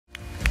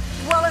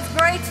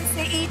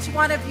see each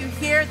one of you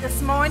here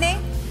this morning.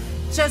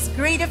 Just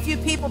greet a few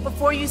people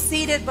before you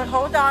seated, but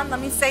hold on, let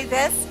me say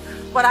this.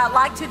 What I'd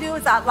like to do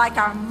is I'd like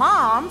our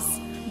moms,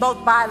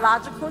 both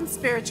biological and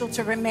spiritual,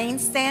 to remain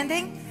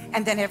standing,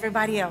 and then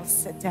everybody else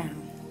sit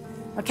down.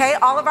 Okay,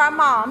 all of our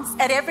moms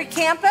at every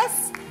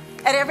campus,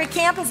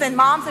 and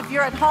moms, if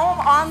you're at home,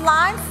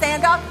 online,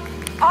 stand up.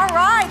 All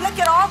right, look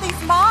at all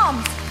these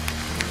moms.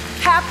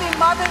 Happy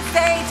Mother's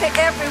Day to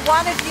every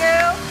one of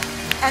you.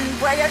 And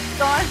where it's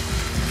going.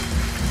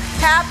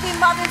 Happy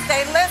Mother's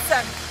Day.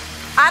 Listen,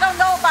 I don't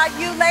know about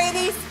you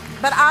ladies,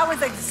 but I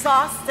was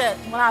exhausted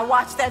when I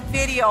watched that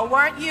video,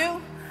 weren't you?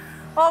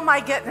 Oh my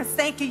goodness,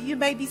 thank you. You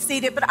may be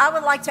seated, but I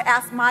would like to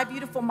ask my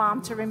beautiful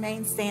mom to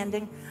remain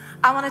standing.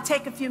 I want to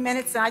take a few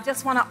minutes and I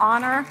just want to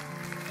honor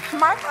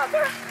my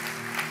mother.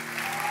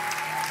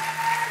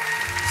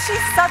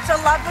 She's such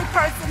a lovely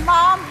person.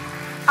 Mom,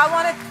 I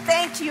want to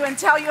thank you and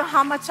tell you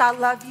how much I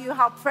love you,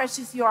 how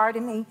precious you are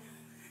to me.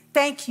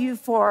 Thank you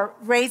for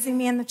raising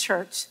me in the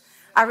church.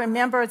 I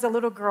remember as a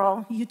little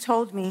girl, you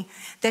told me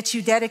that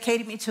you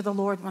dedicated me to the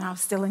Lord when I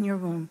was still in your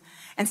womb.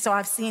 And so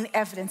I've seen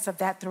evidence of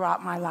that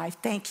throughout my life.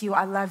 Thank you.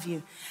 I love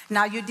you.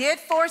 Now, you did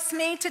force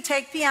me to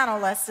take piano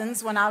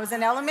lessons when I was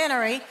in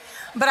elementary,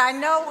 but I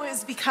know it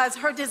was because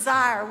her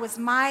desire was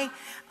my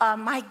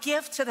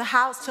gift to the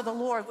house, to the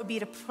Lord, would be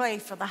to pray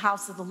for the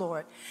house of the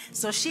Lord.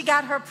 So she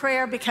got her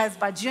prayer because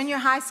by junior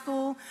high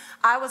school,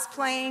 I was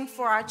playing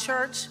for our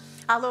church,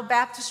 our little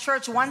Baptist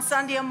church, one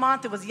Sunday a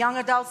month. It was Young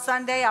Adult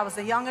Sunday. I was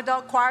a young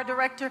adult choir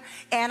director,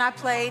 and I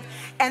played.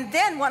 And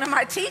then one of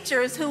my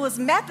teachers, who was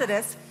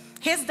Methodist,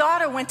 his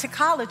daughter went to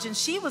college, and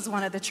she was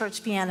one of the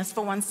church pianists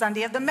for one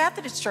Sunday of the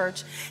Methodist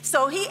church.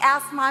 So he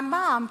asked my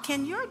mom,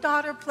 can your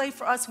daughter play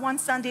for us one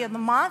Sunday of the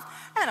month?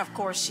 And of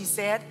course she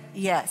said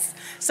yes.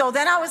 So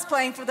then I was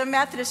playing for the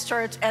Methodist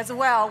church as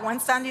well, one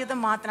Sunday of the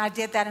month, and I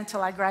did that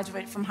until I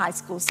graduated from high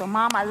school. So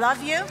Mom, I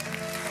love you.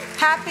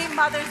 Happy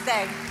Mother's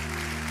Day.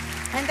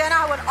 And then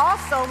I would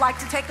also like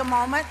to take a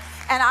moment,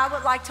 and I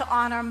would like to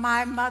honor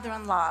my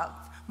mother-in-law,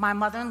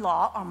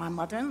 or my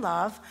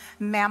mother-in-law,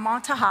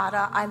 Mama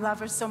Texada. I love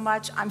her so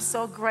much. I'm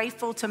so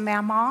grateful to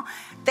Mama.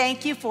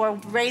 Thank you for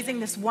raising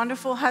this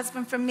wonderful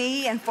husband for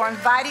me and for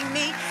inviting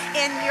me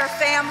in your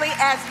family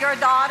as your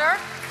daughter.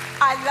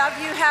 I love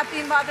you.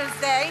 Happy Mother's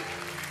Day.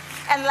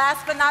 And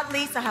last but not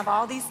least, I have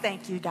all these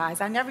thank you guys.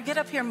 I never get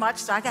up here much,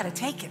 so I got to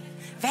take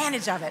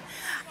advantage of it.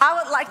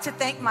 I would like to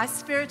thank my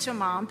spiritual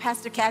mom,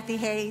 Pastor Kathy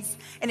Hayes.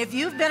 And if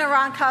you've been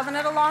around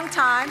Covenant a long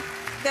time,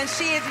 then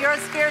she is your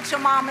spiritual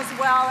mom as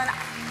well. And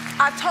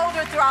I've told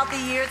her throughout the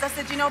years, I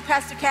said, you know,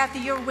 Pastor Kathy,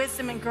 your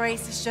wisdom and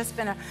grace has just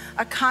been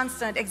a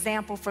constant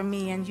example for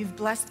me, and you've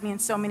blessed me in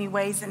so many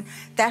ways, and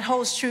that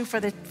holds true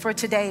for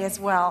today as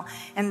well,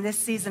 in this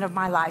season of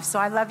my life. So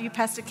I love you,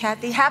 Pastor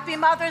Kathy. Happy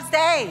Mother's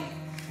Day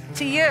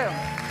to you.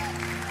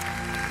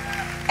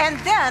 And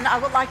then I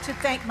would like to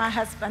thank my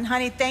husband.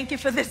 Honey, thank you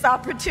for this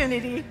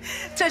opportunity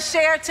to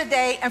share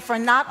today and for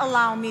not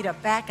allowing me to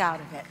back out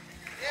of it.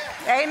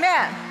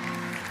 Amen.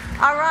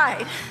 All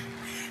right.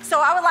 So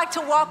I would like to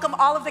welcome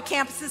all of the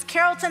campuses.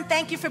 Carrollton,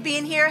 thank you for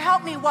being here.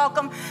 Help me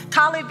welcome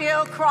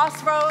Colleyville,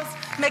 Crossroads,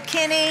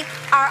 McKinney,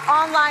 our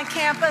online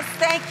campus.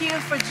 Thank you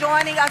for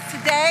joining us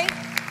today.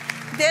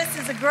 This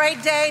is a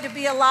great day to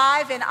be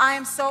alive, and I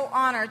am so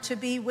honored to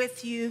be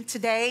with you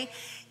today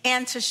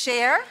and to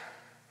share.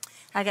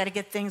 I got to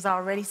get things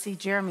all ready. See,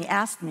 Jeremy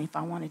asked me if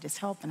I wanted his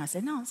help, and I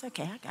said, no, it's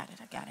okay. I got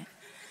it.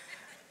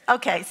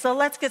 Okay, so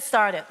let's get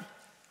started.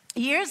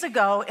 Years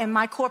ago, in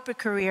my corporate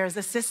career as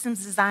a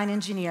systems design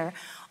engineer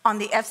on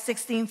the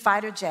F-16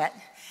 fighter jet,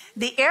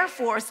 the Air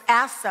Force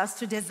asked us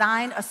to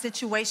design a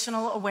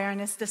situational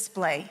awareness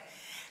display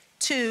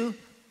to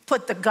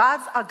put a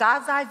God's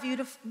eye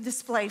view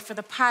display for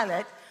the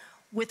pilot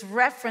with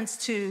reference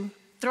to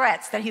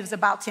threats that he was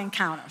about to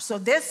encounter. So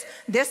this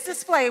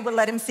display would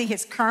let him see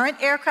his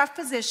current aircraft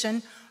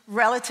position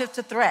relative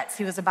to threats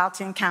he was about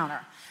to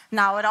encounter.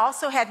 Now, it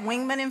also had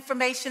wingman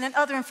information and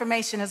other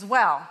information as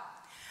well.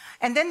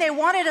 And then they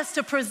wanted us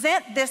to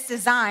present this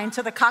design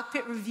to the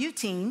cockpit review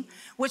team,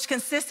 which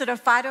consisted of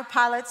fighter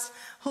pilots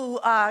who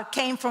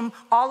came from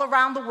all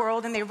around the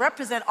world, and they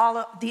represent all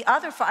of the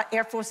other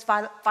Air Force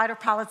fighter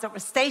pilots that were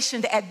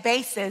stationed at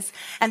bases.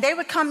 And they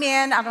would come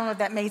in, I don't know if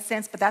that made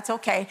sense, but that's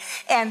okay.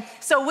 And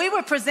so we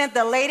would present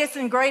the latest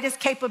and greatest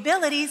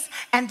capabilities,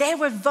 and they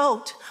would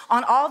vote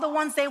on all the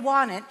ones they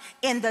wanted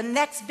in the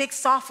next big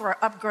software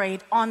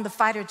upgrade on the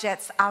fighter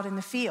jets out in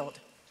the field.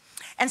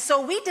 And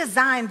so we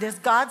designed this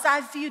God's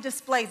eye view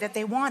display that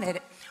they wanted.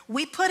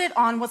 We put it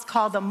on what's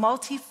called a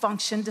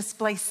multi-function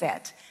display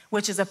set,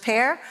 which is a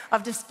pair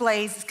of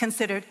displays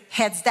considered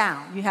heads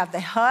down. You have the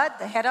HUD,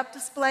 the head-up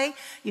display,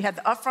 you have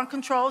the up-front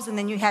controls, and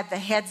then you have the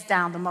heads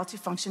down, the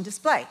multi-function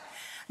display.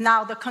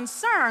 Now, the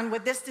concern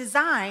with this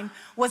design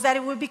was that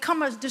it would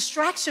become a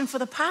distraction for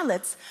the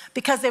pilots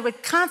because they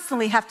would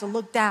constantly have to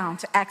look down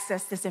to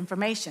access this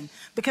information,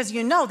 because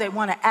you know they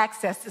want to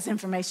access this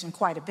information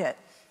quite a bit.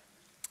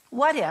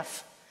 What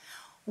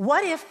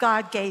if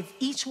God gave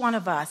each one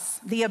of us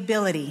the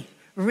ability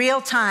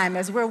real time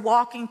as we're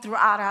walking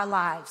throughout our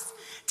lives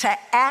to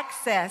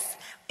access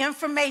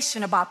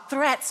information about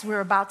threats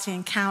we're about to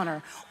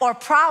encounter or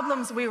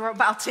problems we were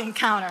about to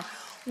encounter,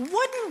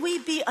 wouldn't we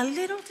be a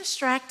little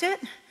distracted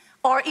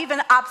or even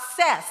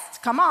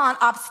obsessed? Come on,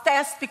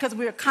 obsessed, because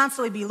we would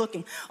constantly be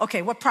looking,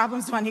 okay, what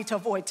problems do I need to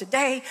avoid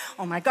today?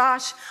 Oh my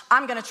gosh,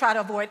 I'm gonna try to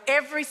avoid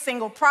every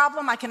single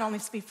problem. I can only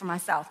speak for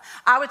myself.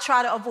 I would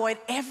try to avoid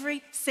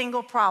every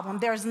single problem.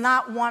 There's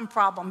not one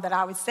problem that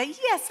I would say,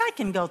 yes, I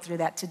can go through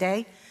that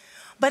today.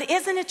 But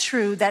isn't it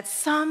true that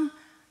some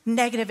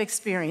negative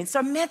experience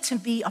are meant to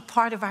be a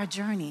part of our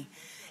journey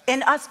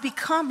in us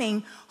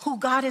becoming who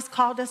God has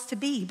called us to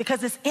be?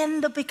 Because it's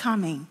in the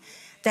becoming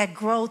that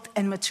growth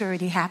and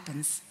maturity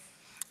happens.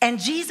 And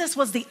Jesus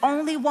was the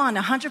only one,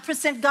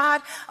 100%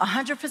 God,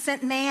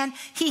 100% man.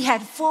 He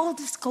had full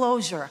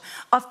disclosure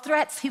of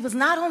threats he was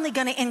not only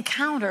going to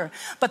encounter,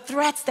 but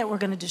threats that were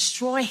going to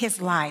destroy his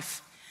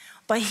life.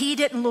 But he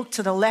didn't look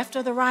to the left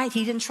or the right.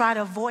 He didn't try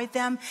to avoid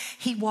them.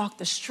 He walked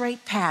the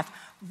straight path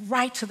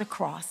right to the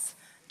cross,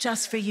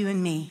 just for you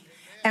and me.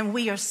 And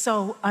we are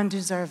so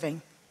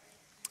undeserving.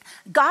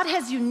 God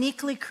has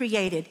uniquely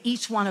created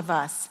each one of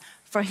us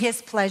for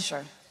his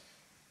pleasure.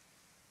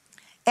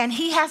 And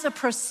he has a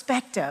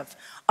perspective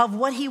of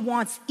what he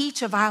wants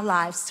each of our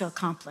lives to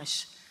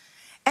accomplish.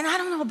 And I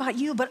don't know about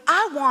you, but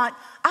I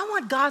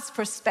want God's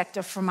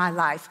perspective for my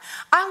life.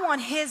 I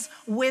want his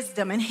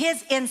wisdom and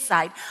his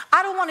insight.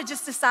 I don't want to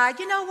just decide,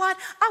 you know what?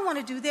 I want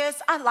to do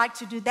this. I like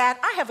to do that.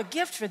 I have a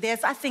gift for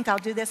this. I think I'll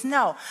do this.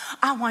 No,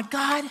 I want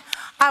God.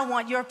 I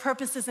want your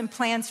purposes and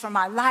plans for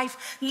my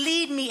life.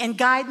 Lead me and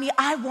guide me.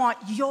 I want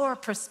your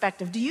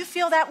perspective. Do you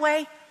feel that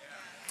way?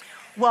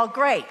 Well,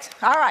 great.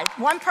 All right.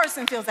 One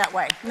person feels that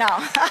way. No.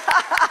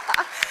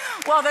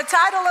 Well, the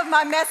title of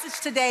my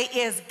message today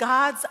is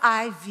God's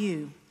Eye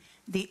View,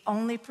 the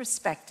only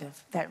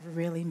perspective that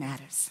really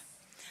matters.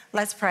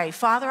 Let's pray.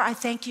 Father, I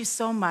thank you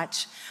so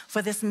much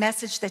for this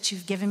message that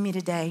you've given me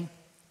today.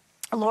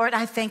 Lord,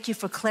 I thank you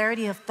for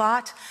clarity of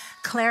thought,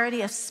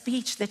 clarity of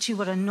speech, that you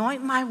would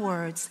anoint my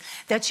words,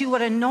 that you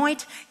would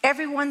anoint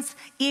everyone's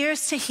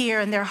ears to hear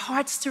and their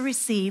hearts to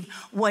receive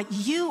what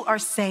you are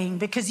saying,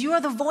 because you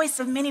are the voice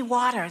of many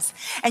waters,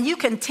 and you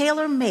can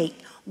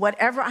tailor-make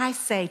whatever I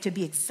say to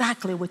be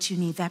exactly what you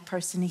need that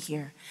person to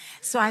hear.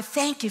 So I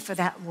thank you for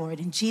that, Lord.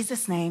 In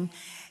Jesus' name,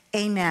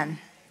 amen.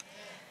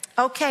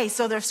 Okay,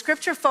 so the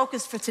scripture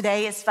focus for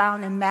today is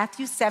found in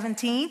Matthew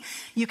 17.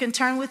 You can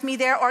turn with me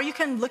there, or you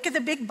can look at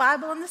the big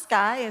Bible in the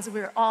sky, as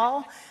we're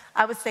all,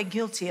 I would say,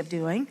 guilty of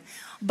doing.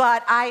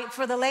 But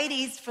for the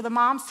ladies, for the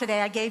moms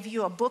today, I gave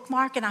you a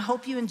bookmark, and I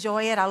hope you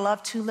enjoy it. I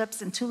love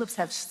tulips, and tulips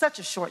have such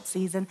a short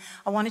season.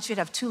 I wanted you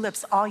to have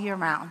tulips all year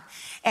round.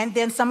 And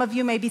then some of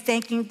you may be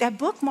thinking, that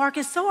bookmark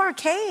is so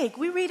archaic.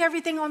 We read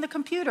everything on the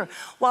computer.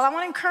 Well, I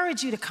want to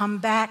encourage you to come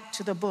back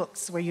to the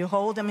books where you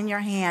hold them in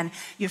your hand.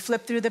 You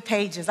flip through the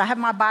pages. I have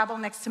my Bible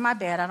next to my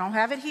bed. I don't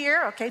have it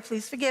here, okay?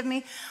 Please forgive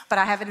me. But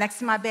I have it next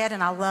to my bed,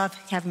 and I love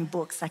having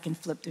books I can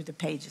flip through the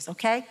pages,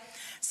 okay?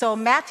 So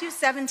Matthew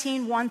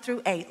 17, 1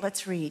 through 8,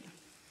 let's read.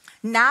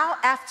 Now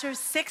after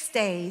 6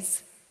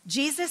 days,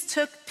 Jesus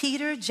took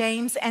Peter,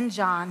 James, and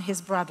John,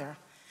 his brother,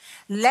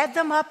 led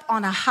them up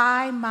on a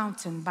high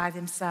mountain by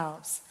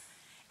themselves,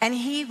 and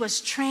he was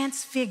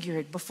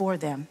transfigured before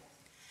them.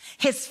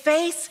 His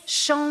face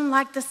shone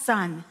like the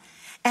sun,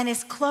 and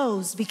his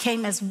clothes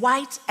became as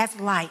white as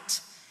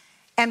light.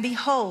 And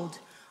behold,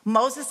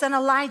 Moses and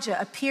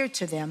Elijah appeared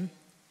to them,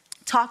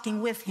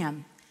 talking with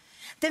him.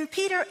 Then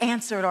Peter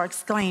answered or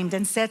exclaimed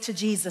and said to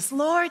Jesus,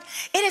 Lord,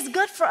 it is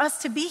good for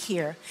us to be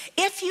here.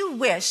 If you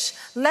wish,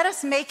 let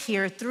us make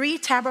here 3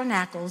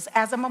 tabernacles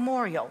as a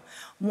memorial,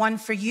 one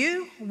for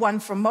you, one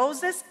for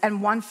Moses,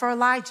 and one for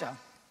Elijah.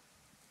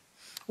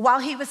 While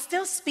he was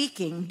still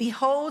speaking,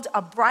 behold,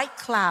 a bright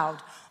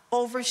cloud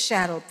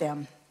overshadowed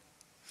them.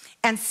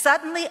 And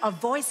suddenly a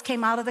voice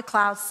came out of the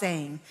cloud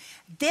saying,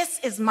 this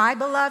is my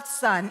beloved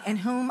Son, in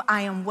whom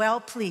I am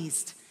well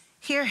pleased.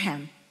 Hear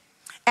him.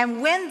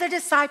 And when the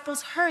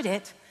disciples heard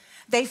it,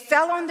 they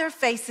fell on their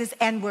faces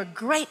and were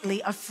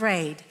greatly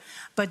afraid.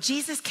 But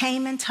Jesus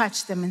came and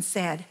touched them and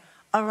said,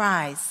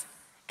 arise,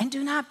 and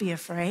do not be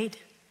afraid.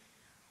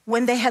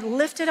 When they had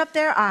lifted up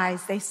their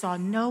eyes, they saw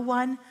no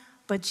one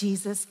but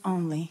Jesus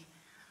only.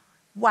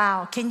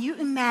 Wow, can you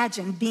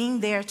imagine being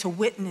there to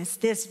witness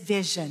this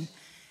vision?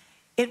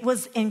 It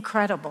was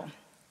incredible.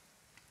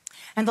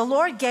 And the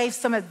Lord gave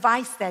some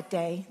advice that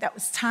day that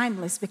was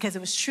timeless, because it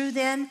was true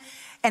then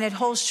and it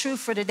holds true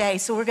for today.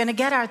 So we're going to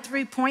get our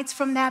 3 points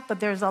from that, but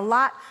there's a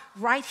lot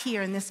right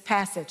here in this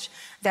passage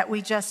that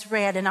we just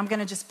read, and I'm going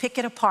to just pick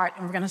it apart,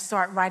 and we're going to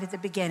start right at the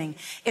beginning.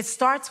 It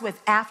starts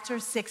with after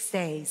 6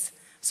 days.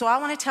 So I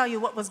want to tell you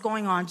what was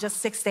going on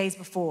just 6 days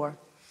before.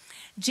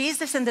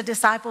 Jesus and the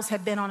disciples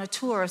had been on a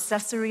tour of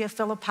Caesarea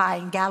Philippi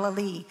in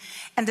Galilee,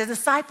 and the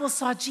disciples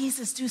saw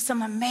Jesus do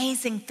some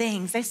amazing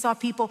things. They saw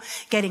people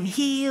getting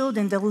healed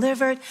and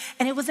delivered,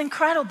 and it was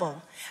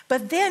incredible.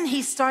 But then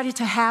he started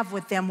to have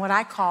with them what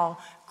I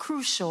call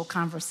crucial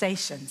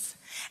conversations.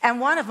 And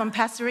one of them,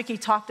 Pastor Ricky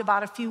talked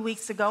about a few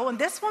weeks ago, and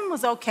this one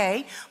was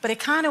okay, but it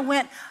kind of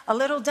went a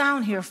little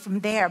down here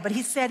from there. But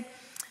he said,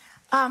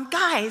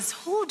 guys,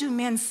 who do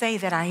men say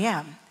that I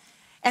am?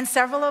 And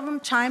several of them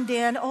chimed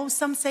in. Oh,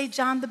 some say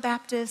John the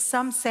Baptist,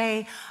 some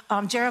say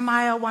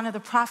Jeremiah, one of the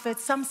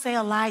prophets, some say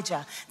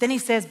Elijah. Then he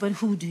says, but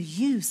who do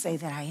you say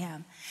that I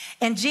am?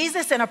 And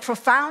Jesus, in a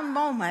profound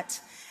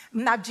moment,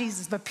 not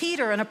Jesus, but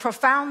Peter, in a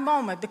profound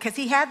moment, because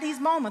he had these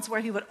moments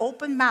where he would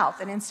open mouth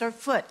and insert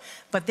foot,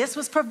 but this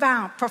was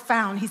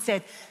profound. He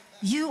said,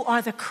 you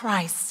are the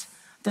Christ,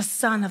 the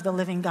Son of the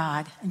living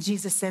God. And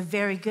Jesus said,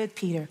 very good,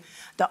 Peter.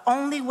 The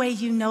only way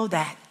you know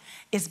that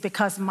is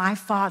because my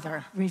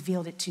Father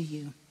revealed it to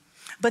you.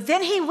 But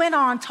then he went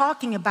on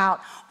talking about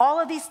all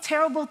of these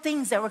terrible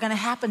things that were going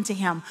to happen to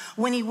him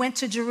when he went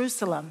to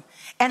Jerusalem,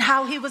 and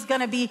how he was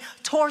going to be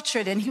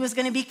tortured and he was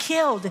going to be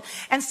killed.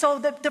 And so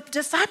the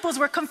disciples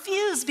were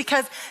confused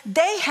because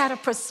they had a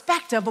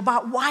perspective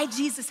about why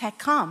Jesus had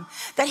come.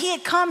 That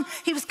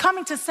he was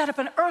coming to set up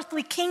an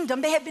earthly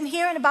kingdom. They had been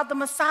hearing about the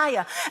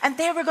Messiah and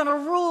they were going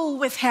to rule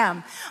with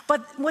him.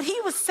 But what he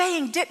was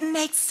saying didn't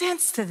make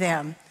sense to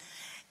them.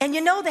 And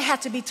you know, they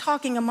had to be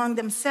talking among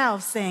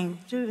themselves saying,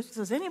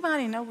 does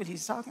anybody know what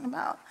he's talking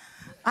about?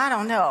 I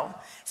don't know.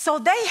 So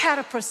they had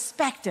a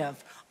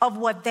perspective of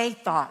what they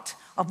thought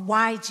of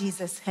why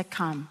Jesus had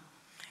come.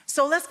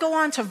 So let's go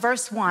on to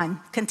verse 1,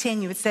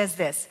 continue. It says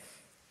this: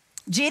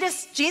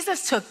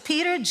 Jesus took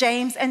Peter,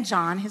 James, and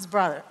John, his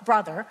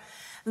brother,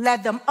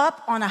 led them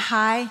up on a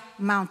high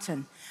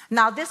mountain.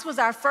 Now, this was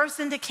our first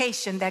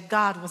indication that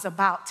God was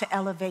about to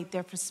elevate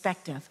their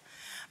perspective,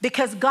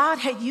 because God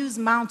had used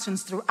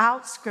mountains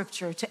throughout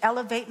Scripture to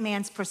elevate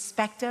man's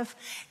perspective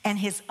and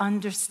his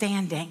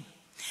understanding.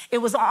 It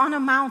was on a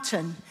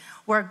mountain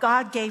where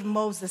God gave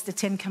Moses the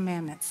 10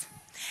 Commandments.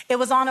 It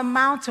was on a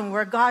mountain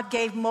where God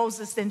gave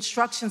Moses the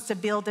instructions to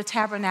build the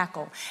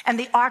tabernacle and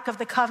the Ark of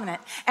the Covenant.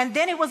 And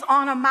then it was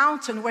on a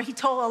mountain where he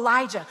told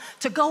Elijah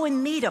to go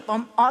and meet up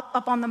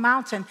on the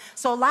mountain.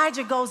 So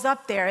Elijah goes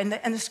up there, and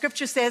the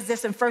scripture says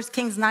this in 1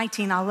 Kings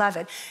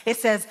 19:11. It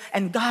says,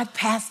 and God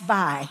passed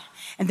by,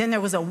 and then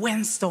there was a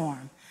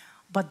windstorm,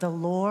 but the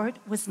Lord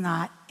was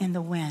not in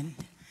the wind.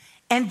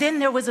 And then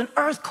there was an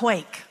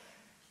earthquake,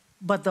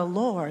 but the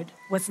Lord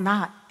was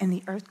not in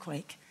the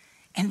earthquake.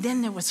 And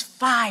then there was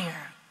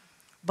fire,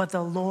 but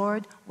the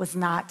Lord was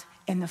not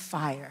in the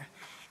fire.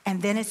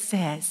 And then it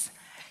says,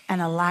 and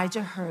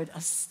Elijah heard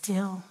a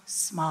still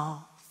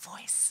small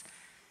voice.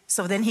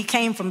 So then he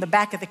came from the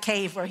back of the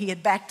cave where he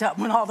had backed up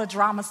when all the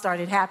drama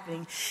started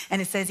happening. And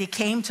it says he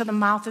came to the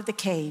mouth of the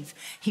cave.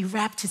 He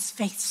wrapped his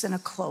face in a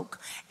cloak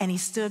and he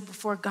stood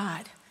before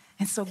God.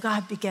 And so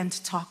God began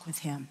to talk with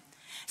him.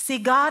 See,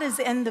 God is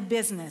in the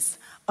business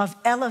of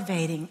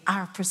elevating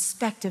our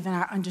perspective and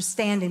our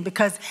understanding,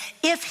 because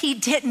if he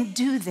didn't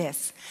do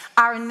this,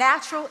 our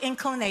natural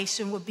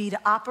inclination would be to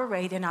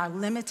operate in our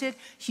limited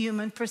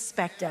human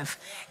perspective.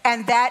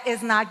 And that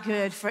is not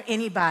good for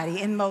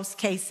anybody in most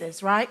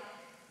cases, right?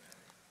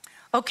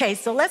 Okay,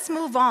 so let's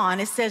move on.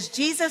 It says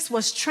Jesus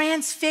was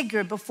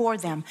transfigured before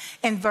them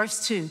in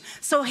verse 2.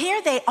 So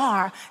here they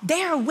are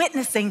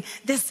witnessing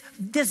this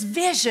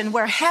vision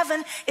where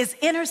heaven is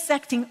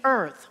intersecting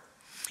earth.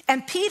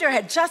 And Peter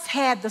had just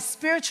had the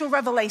spiritual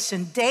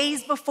revelation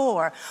days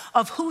before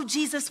of who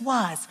Jesus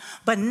was.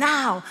 But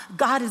now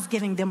God is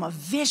giving them a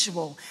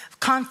visual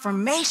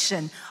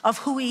confirmation of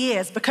who he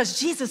is, because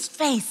Jesus'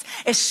 face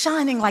is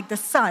shining like the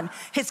sun,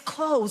 his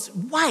clothes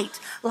white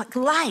like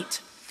light.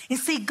 You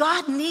see,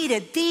 God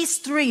needed these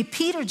three,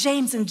 Peter,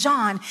 James, and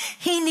John,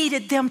 he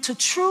needed them to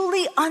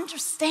truly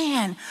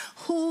understand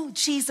who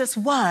Jesus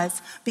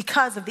was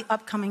because of the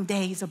upcoming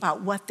days about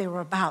what they were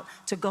about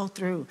to go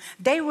through.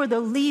 They were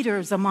the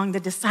leaders among the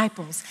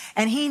disciples,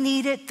 and he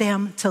needed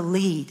them to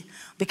lead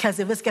because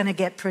it was going to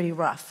get pretty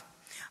rough,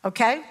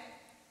 okay?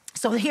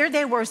 So here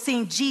they were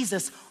seeing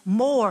Jesus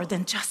more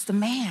than just a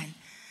man.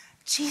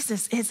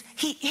 Jesus is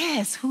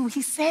who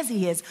he says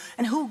he is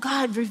and who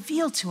God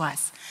revealed to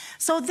us.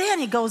 So then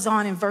he goes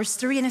on in verse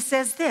 3 and it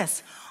says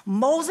this: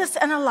 Moses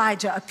and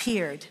Elijah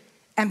appeared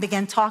and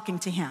began talking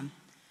to him.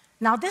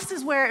 Now this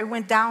is where it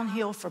went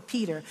downhill for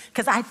Peter,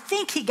 because I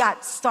think he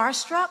got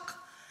starstruck.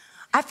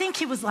 I think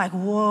he was like,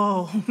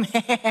 whoa,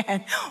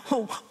 man,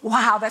 oh,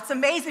 wow, that's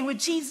amazing with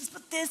Jesus,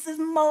 but this is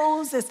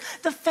Moses,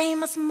 the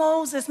famous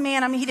Moses,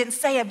 man. I mean, he didn't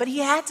say it, but he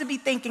had to be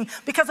thinking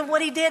because of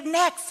what he did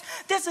next.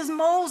 This is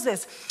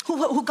Moses,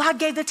 who God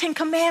gave the 10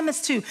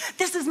 Commandments to.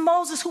 This is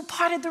Moses who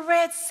parted the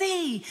Red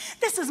Sea.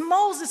 This is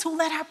Moses who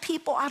led our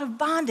people out of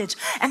bondage.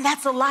 And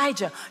that's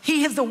Elijah.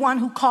 He is the one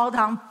who called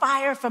down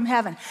fire from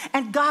heaven.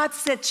 And God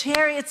sent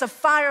chariots of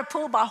fire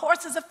pulled by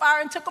horses of fire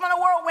and took them on a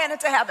whirlwind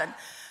into heaven.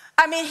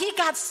 I mean, he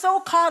got so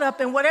caught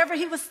up in whatever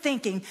he was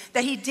thinking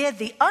that he did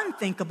the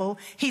unthinkable.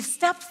 He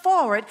stepped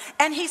forward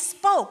and he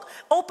spoke.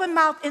 Open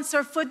mouth,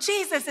 insert foot.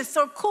 Jesus, it's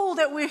so cool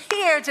that we're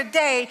here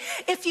today.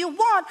 If you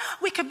want,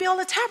 we could build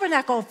a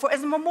tabernacle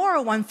as a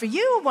memorial, one for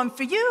you, and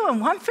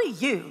one for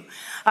you.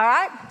 All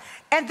right?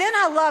 And then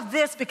I love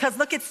this because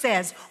look, it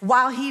says,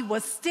 while he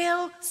was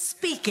still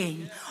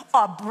speaking,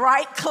 a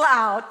bright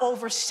cloud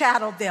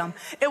overshadowed them.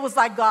 It was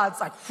like God's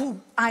like,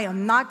 I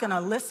am not going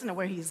to listen to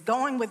where he's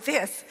going with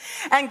this.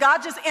 And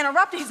God just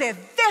interrupted. He said,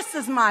 this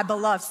is my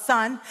beloved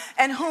son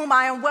in whom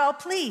I am well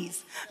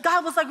pleased.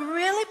 God was like,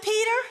 really,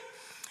 Peter?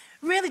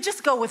 Really,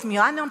 just go with me.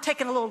 I know I'm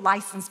taking a little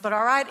license, but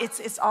all right,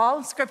 it's all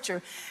in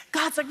scripture.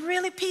 God's like,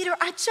 really, Peter?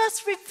 I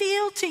just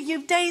revealed to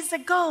you days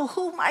ago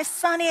who my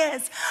son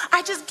is.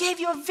 I just gave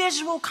you a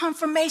visual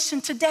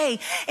confirmation today.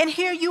 And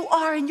here you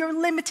are in your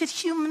limited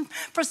human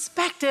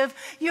perspective.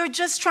 You're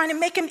just trying to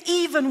make him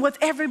even with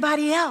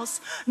everybody else.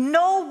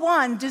 No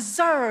one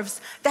deserves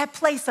that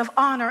place of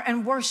honor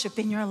and worship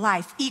in your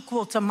life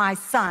equal to my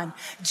son,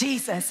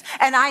 Jesus.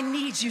 And I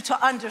need you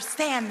to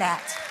understand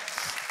that.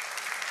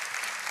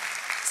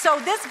 So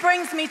this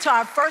brings me to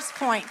our first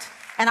point,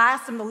 and I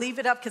asked them to leave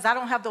it up because I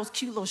don't have those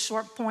cute little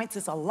short points.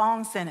 It's a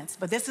long sentence,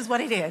 but this is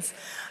what it is.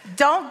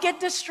 Don't get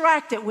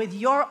distracted with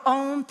your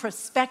own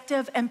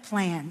perspective and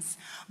plans,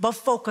 but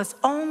focus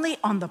only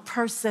on the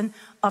person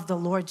of the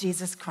Lord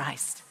Jesus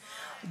Christ.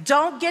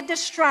 Don't get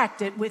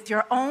distracted with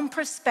your own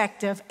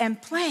perspective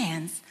and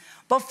plans,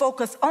 but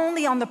focus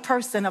only on the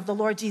person of the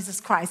Lord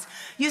Jesus Christ.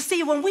 You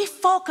see, when we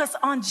focus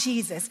on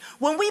Jesus,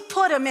 when we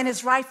put him in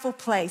his rightful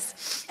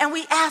place, and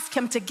we ask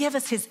him to give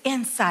us his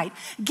insight,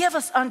 give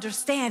us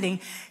understanding,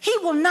 he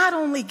will not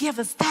only give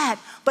us that,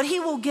 but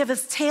he will give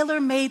us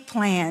tailor-made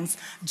plans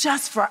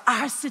just for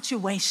our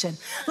situation.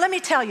 Let me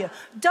tell you,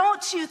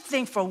 don't you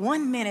think for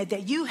 1 minute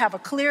that you have a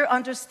clear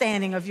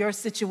understanding of your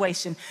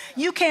situation.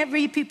 You can't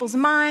read people's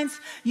minds.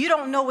 You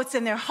don't know what's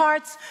in their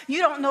hearts. You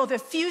don't know their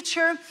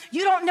future.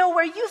 You don't know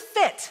where you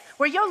fit,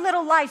 where your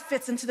little life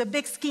fits into the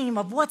big scheme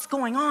of what's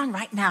going on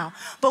right now.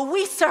 But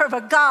we serve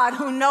a God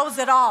who knows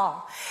it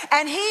all.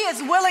 And he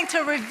is willing to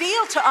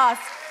reveal to us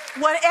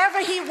whatever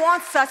he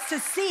wants us to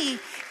see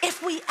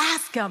if we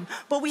ask him.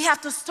 But we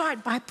have to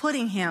start by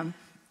putting him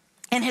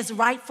in his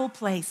rightful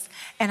place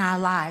in our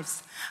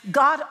lives.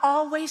 God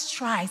always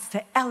tries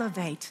to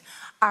elevate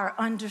our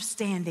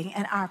understanding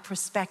and our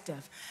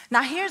perspective.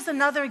 Now, here's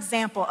another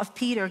example of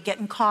Peter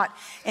getting caught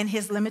in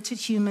his limited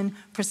human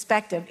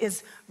perspective.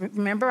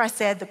 Remember I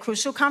said the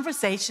crucial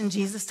conversation,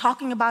 Jesus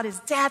talking about his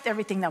death,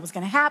 everything that was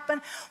going to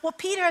happen. Well,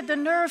 Peter had the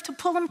nerve to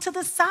pull him to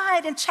the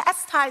side and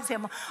chastise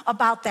him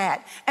about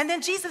that. And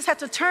then Jesus had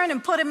to turn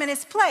and put him in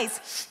his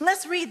place.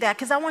 Let's read that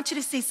because I want you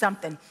to see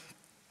something.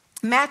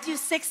 Matthew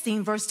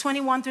 16, verse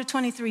 21 through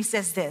 23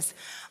 says this,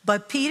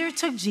 but Peter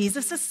took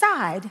Jesus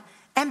aside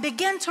and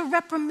began to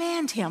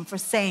reprimand him for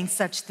saying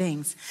such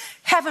things.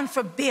 Heaven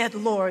forbid,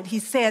 Lord, he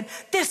said,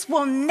 this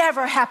will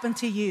never happen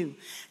to you.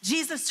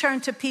 Jesus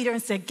turned to Peter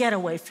and said, get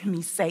away from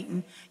me,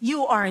 Satan.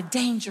 You are a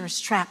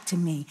dangerous trap to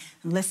me.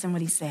 And listen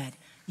what he said.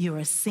 You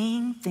are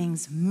seeing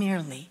things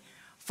merely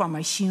from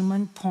a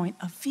human point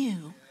of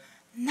view,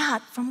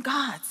 not from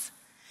God's.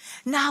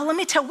 Now, let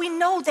me tell you, we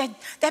know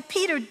that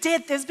Peter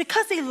did this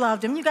because he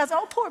loved him. You guys,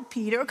 oh, poor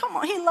Peter. Come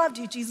on, he loved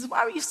you, Jesus.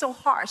 Why were you so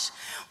harsh?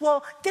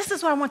 Well, this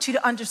is what I want you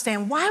to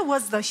understand. Why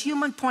was the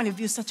human point of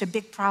view such a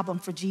big problem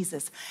for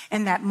Jesus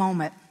in that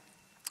moment?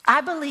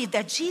 I believe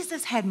that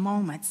Jesus had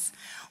moments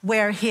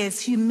where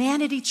his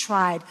humanity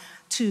tried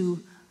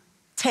to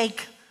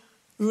take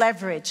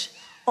leverage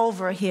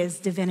over his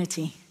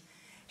divinity.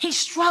 He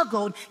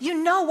struggled,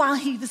 while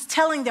he was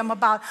telling them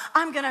about,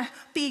 I'm gonna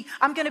be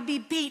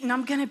beaten,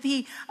 I'm gonna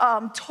be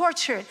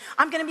tortured,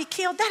 I'm gonna be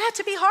killed. That had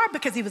to be hard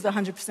because he was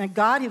 100%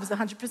 God, he was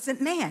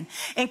 100% man.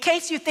 In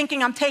case you're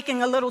thinking I'm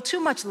taking a little too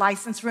much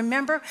license,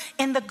 remember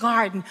in the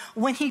garden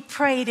when he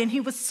prayed and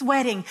he was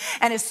sweating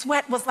and his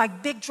sweat was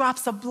like big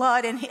drops of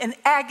blood and in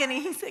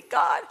agony, he said,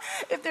 God,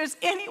 if there's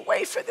any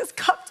way for this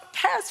cup to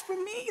pass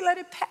from me, let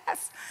it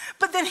pass.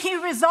 But then he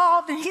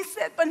resolved and he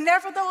said, but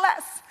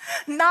nevertheless,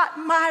 not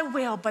my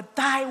will, but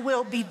thy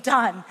will be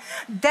done.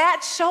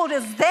 That showed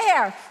us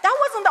there. That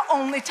wasn't the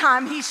only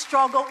time he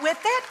struggled with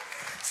it.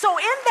 So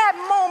in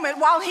that moment,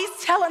 while he's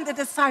telling the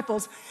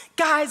disciples,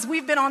 guys,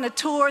 we've been on a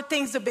tour,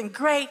 things have been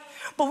great,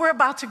 but we're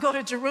about to go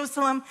to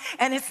Jerusalem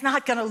and it's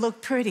not gonna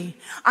look pretty.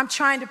 I'm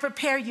trying to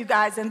prepare you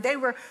guys, and they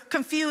were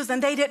confused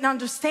and they didn't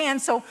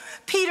understand. So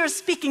Peter's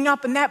speaking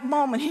up in that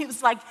moment. He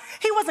was like,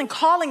 he wasn't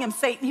calling him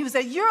Satan. He was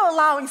saying, you're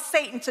allowing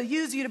Satan to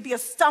use you to be a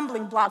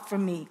stumbling block for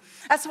me.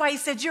 That's why he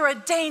said, you're a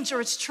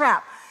dangerous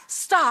trap.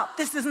 Stop,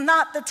 this is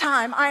not the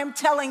time. I am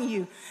telling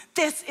you,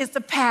 this is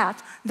the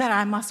path that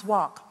I must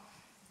walk.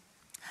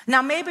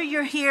 Now, maybe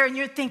you're here and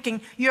you're thinking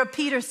you're a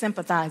Peter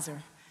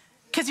sympathizer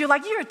because you're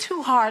like, you're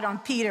too hard on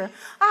Peter.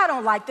 I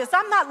don't like this.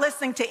 I'm not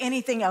listening to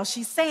anything else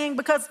she's saying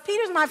because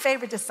Peter's my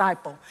favorite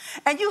disciple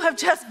and you have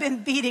just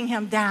been beating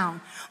him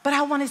down. But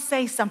I want to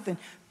say something.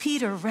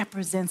 Peter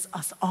represents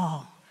us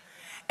all,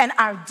 and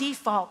our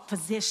default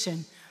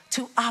position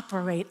to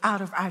operate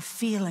out of our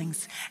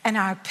feelings and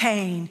our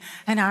pain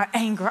and our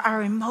anger,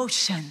 our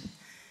emotion.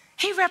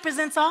 He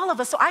represents all of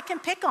us, so I can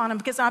pick on him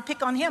because I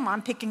pick on him,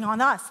 I'm picking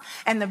on us.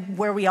 And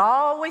where we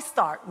always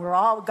start,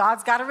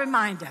 God's got to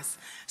remind us.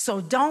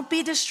 So don't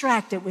be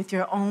distracted with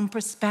your own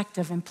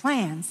perspective and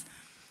plans,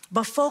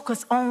 but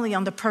focus only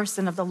on the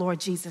person of the Lord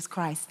Jesus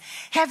Christ.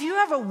 Have you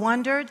ever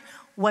wondered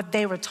what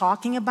they were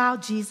talking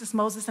about, Jesus,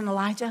 Moses, and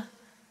Elijah?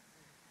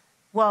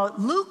 Well,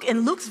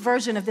 in Luke's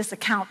version of this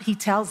account, he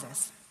tells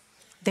us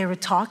they were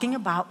talking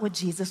about what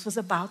Jesus was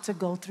about to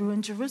go through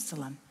in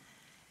Jerusalem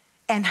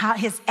and how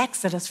his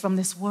exodus from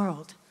this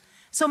world.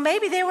 So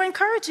maybe they were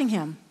encouraging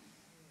him.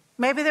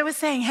 Maybe they were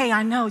saying, hey,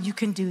 I know you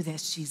can do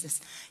this, Jesus.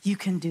 You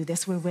can do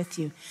this, we're with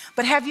you.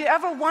 But have you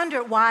ever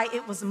wondered why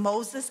it was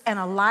Moses and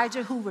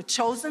Elijah who were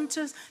chosen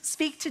to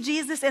speak to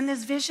Jesus in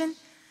this vision?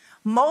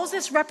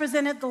 Moses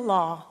represented the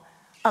law.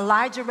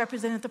 Elijah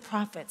represented the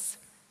prophets.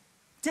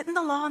 Didn't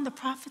the law and the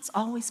prophets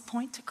always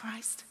point to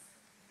Christ?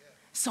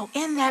 So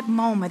in that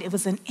moment, it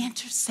was an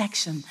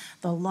intersection,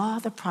 the law,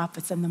 the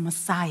prophets, and the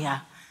Messiah,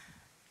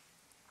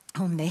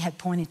 whom they had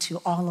pointed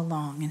to all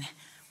along and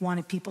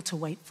wanted people to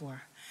wait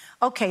for.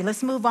 Okay,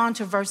 let's move on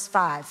to verse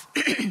 5.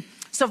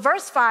 So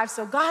verse 5,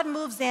 so God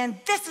moves in,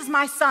 this is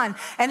my son,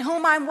 in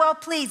whom I'm well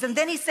pleased. And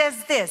then he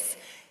says this,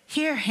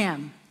 hear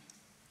him.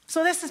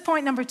 So this is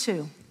point number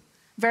 2,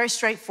 very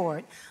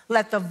straightforward.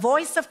 Let the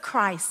voice of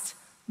Christ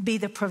be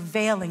the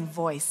prevailing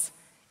voice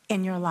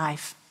in your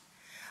life.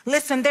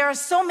 Listen, there are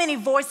so many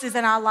voices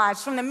in our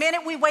lives. From the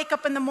minute we wake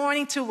up in the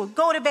morning to we'll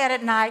go to bed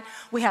at night,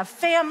 we have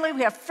family,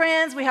 we have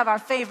friends, we have our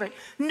favorite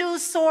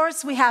news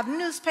source, we have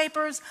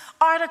newspapers,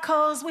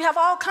 articles, we have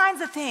all kinds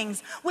of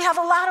things. We have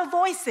a lot of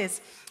voices.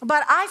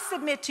 But I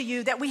submit to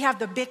you that we have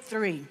the big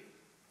three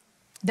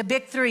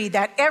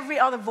that every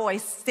other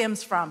voice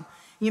stems from.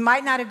 You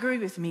might not agree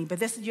with me, but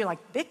you're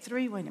like, big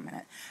three, wait a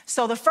minute.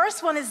 So the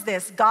first one is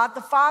this, God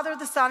the Father,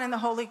 the Son, and the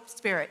Holy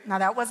Spirit. Now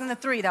that wasn't the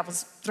three, that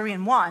was 3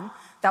 in 1.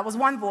 That was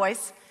one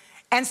voice.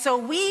 And so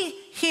we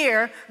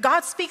hear,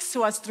 God speaks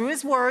to us through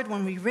his word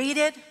when we read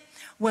it,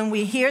 when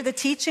we hear the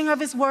teaching of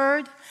his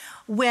word,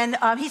 when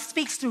he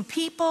speaks through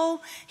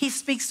people, he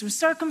speaks through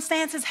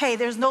circumstances. Hey,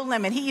 there's no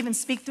limit. He even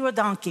speaks through a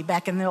donkey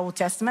back in the Old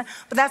Testament,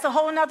 but that's a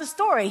whole nother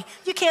story.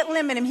 You can't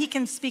limit him. He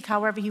can speak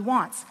however he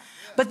wants.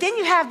 But then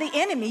you have the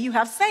enemy, you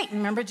have Satan.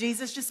 Remember,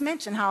 Jesus just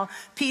mentioned how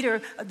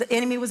Peter, the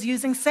enemy, was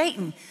using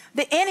Satan.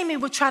 The enemy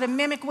would try to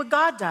mimic what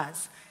God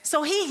does.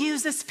 So he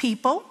uses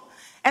people.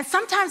 And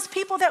sometimes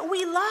people that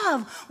we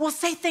love will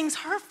say things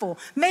hurtful.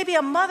 Maybe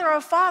a mother or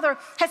a father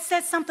has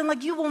said something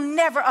like, you will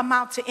never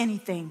amount to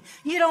anything.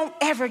 You don't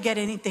ever get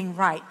anything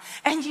right.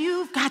 And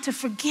you've got to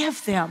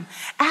forgive them.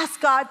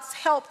 Ask God's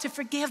help to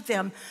forgive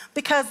them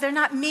because they're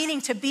not meaning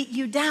to beat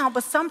you down.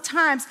 But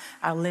sometimes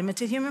our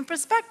limited human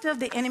perspective,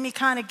 the enemy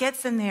kind of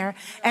gets in there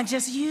and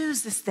just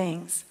uses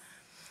things.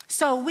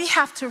 So we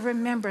have to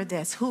remember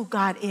this, who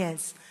God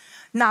is.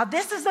 Now,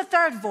 this is the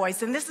third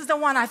voice, and this is the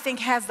one I think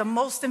has the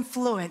most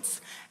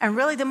influence and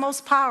really the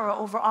most power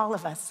over all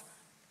of us,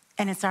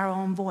 and it's our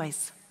own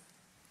voice.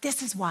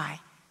 This is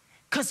why.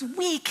 Because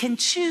we can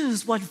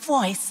choose what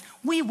voice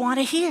we want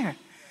to hear.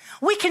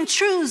 We can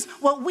choose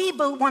what we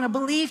want to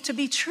believe to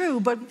be true,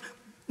 but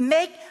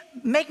make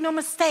no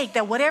mistake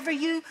that whatever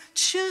you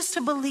choose to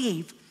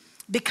believe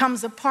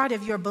becomes a part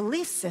of your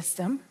belief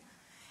system.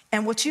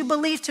 And what you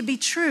believe to be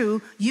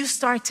true, you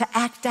start to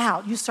act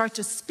out. You start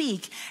to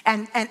speak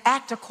and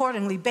act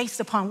accordingly based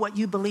upon what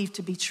you believe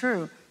to be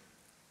true.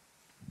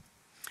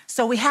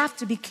 So we have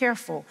to be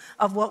careful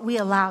of what we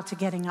allow to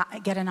get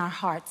in our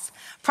hearts.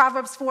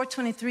 Proverbs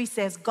 4:23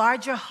 says,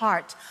 guard your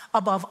heart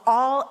above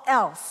all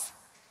else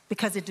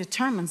because it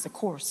determines the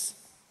course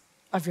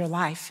of your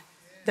life,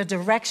 the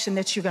direction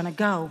that you're going to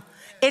go.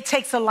 It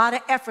takes a lot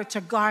of effort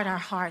to guard our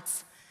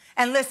hearts.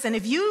 And listen,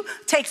 if you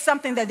take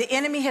something that the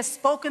enemy has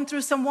spoken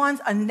through someone,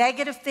 a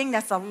negative thing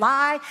that's a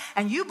lie,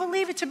 and you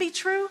believe it to be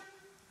true,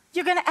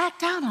 you're going to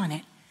act out on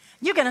it.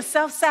 You're going to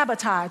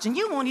self-sabotage, and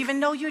you won't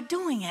even know you're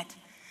doing it.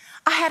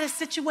 I had a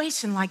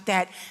situation like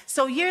that.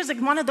 So years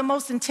ago, one of the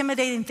most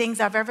intimidating things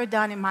I've ever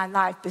done in my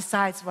life,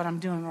 besides what I'm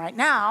doing right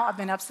now, I've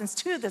been up since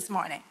 2 this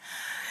morning,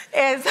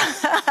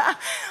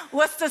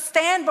 was to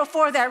stand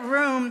before that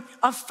room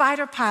of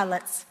fighter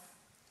pilots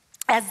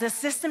as the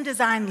system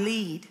design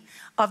lead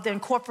of the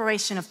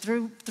incorporation of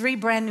 3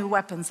 brand new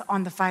weapons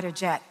on the fighter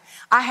jet.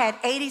 I had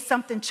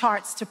 80-something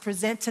charts to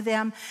present to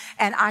them,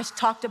 and I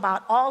talked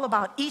all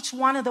about each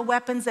one of the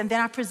weapons, and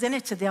then I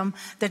presented to them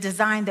the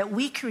design that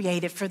we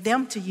created for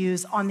them to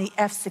use on the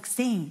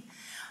F-16.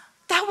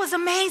 That was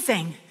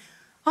amazing.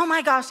 Oh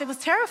my gosh, it was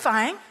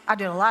terrifying. I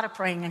did a lot of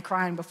praying and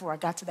crying before I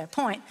got to that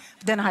point,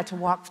 but then I had to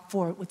walk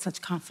forward with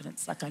such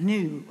confidence, like I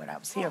knew what I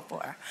was here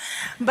for.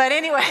 But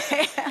anyway,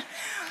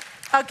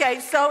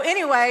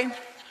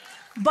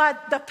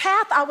 but the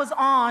path I was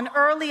on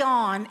early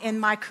on in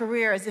my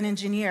career as an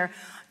engineer,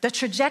 the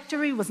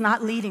trajectory was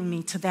not leading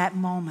me to that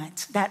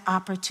moment, that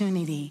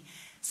opportunity.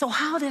 So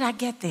how did I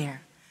get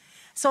there?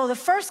 So the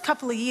first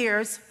couple of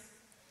years,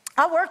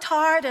 I worked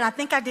hard, and I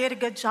think I did a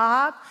good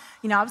job.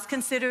 You know, I was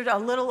considered a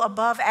little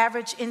above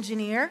average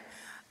engineer,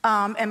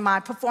 and my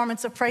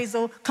performance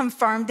appraisal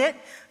confirmed it,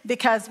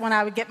 because when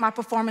I would get my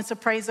performance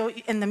appraisal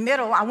in the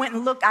middle, I went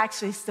and looked. I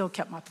actually still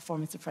kept my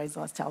performance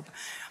appraisal, I was telling you.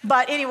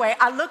 But anyway,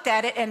 I looked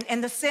at it, and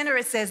in the center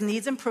it says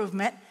needs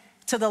improvement.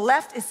 To the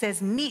left, it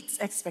says meets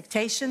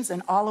expectations,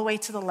 and all the way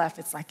to the left,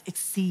 it's like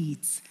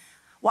exceeds.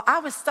 Well, I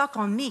was stuck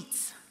on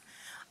meets.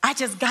 I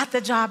just got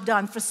the job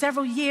done for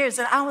several years,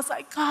 and I was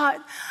like, God,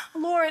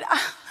 Lord,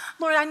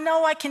 I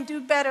know I can do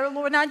better,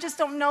 Lord, and I just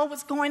don't know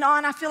what's going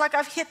on. I feel like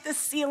I've hit this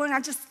ceiling. I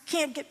just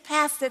can't get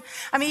past it.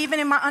 I mean, even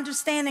in my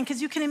understanding, because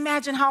you can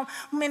imagine how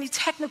many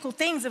technical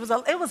things. It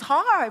was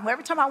hard.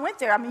 Every time I went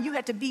there, I mean, you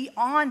had to be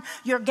on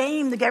your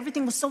game.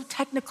 Everything was so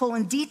technical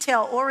and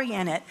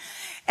detail-oriented.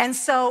 And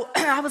so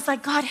I was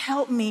like, God,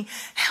 help me,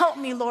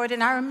 Lord.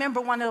 And I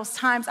remember one of those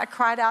times I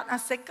cried out, and I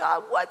said,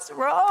 God, what's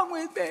wrong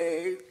with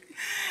me?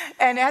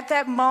 And at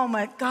that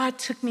moment, God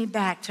took me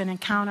back to an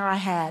encounter I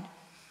had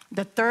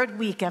the third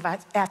week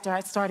after I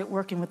started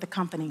working with the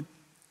company.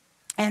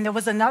 And there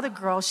was another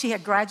girl. She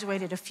had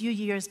graduated a few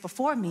years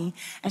before me,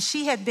 and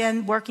she had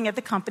been working at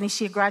the company.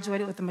 She had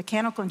graduated with a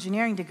mechanical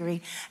engineering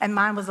degree, and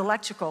mine was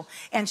electrical.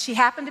 And she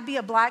happened to be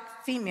a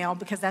black female,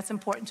 because that's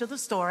important to the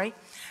story.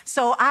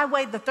 So I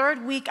wait the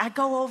third week. I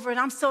go over, and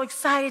I'm so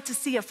excited to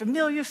see a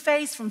familiar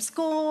face from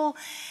school.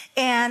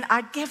 And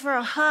I give her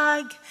a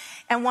hug,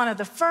 and one of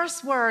the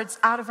first words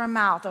out of her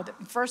mouth, or the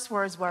first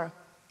words were,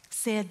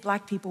 Sid,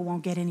 black people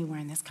won't get anywhere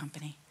in this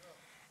company.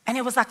 And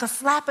it was like a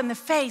slap in the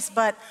face,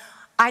 but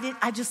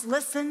I just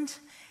listened,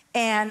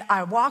 and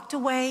I walked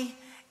away,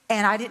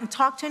 and I didn't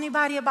talk to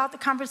anybody about the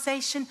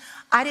conversation.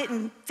 I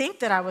didn't think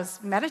that I was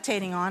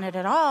meditating on it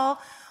at all,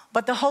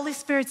 but the Holy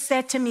Spirit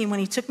said to me when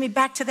he took me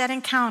back to that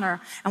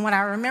encounter, and when I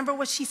remember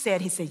what she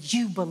said, he said,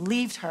 you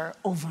believed her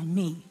over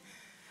me.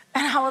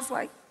 And I was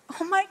like,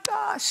 oh my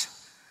gosh,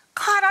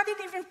 God, I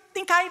didn't even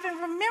think I even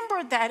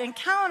remembered that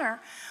encounter.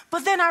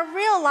 But then I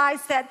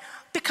realized that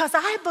because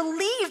I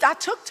believed, I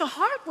took to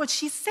heart what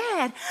she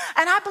said.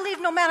 And I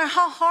believed no matter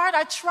how hard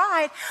I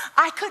tried,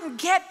 I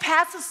couldn't get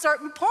past a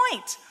certain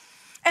point.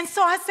 And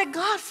so I said,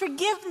 God,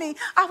 forgive me.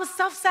 I was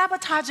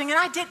self-sabotaging, and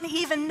I didn't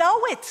even know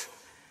it.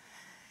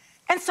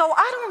 And so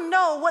I don't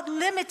know what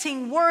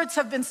limiting words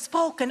have been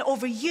spoken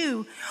over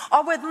you,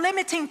 or what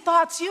limiting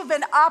thoughts you've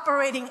been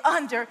operating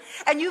under,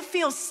 and you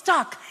feel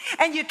stuck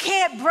and you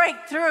can't break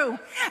through.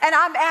 And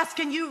I'm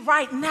asking you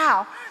right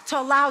now to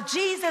allow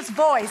Jesus'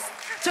 voice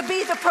to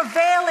be the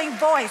prevailing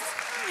voice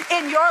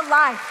in your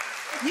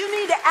life. You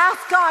need to ask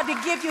God to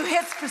give you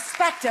his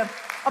perspective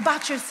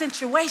about your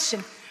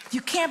situation. You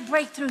can't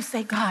break through.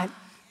 Say, God,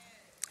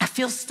 I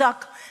feel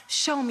stuck.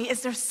 Show me,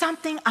 is there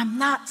something I'm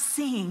not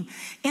seeing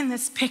in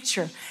this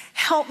picture?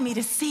 Help me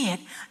to see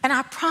it. And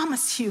I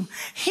promise you,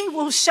 he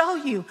will show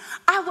you.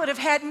 I would have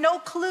had no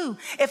clue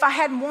if I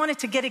hadn't wanted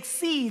to get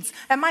exceeds.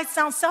 It might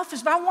sound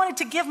selfish, but I wanted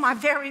to give my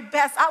very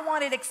best. I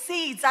wanted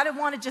exceeds. I didn't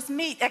want to just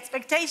meet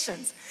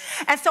expectations.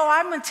 And so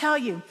I'm going to tell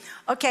you,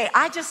 okay,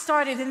 I just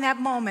started in that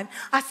moment.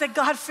 I said,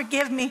 God,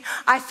 forgive me.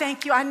 I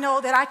thank you. I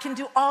know that I can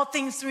do all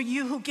things through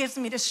you who gives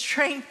me the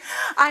strength.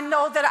 I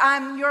know that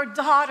I'm your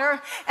daughter,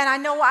 and I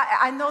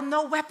know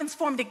no weapons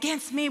formed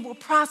against me will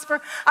prosper.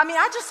 I mean,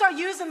 I just started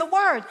using the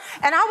word,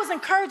 and I was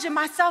encouraging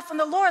myself in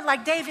the Lord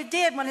like David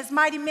did when his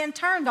mighty men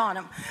turned on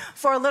him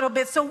for a little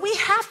bit. So we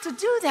have to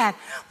do that.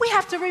 We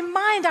have to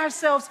remind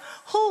ourselves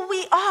who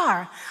we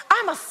are.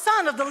 I'm a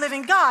son of the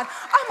living God.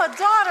 I'm a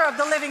daughter of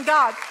the living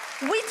God.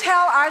 We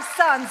tell our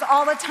sons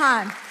all the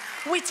time.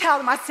 We tell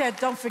them, I said,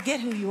 don't forget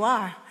who you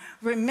are.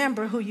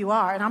 Remember who you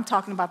are. And I'm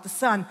talking about the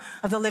son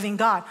of the living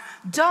God.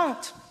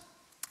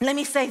 Let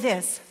me say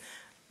this.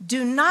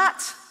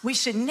 We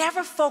should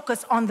never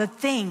focus on the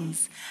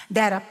things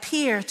that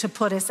appear to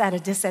put us at a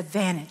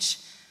disadvantage,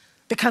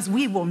 because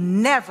we will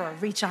never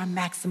reach our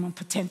maximum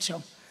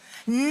potential.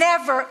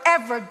 Never,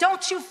 ever.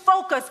 Don't you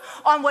focus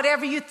on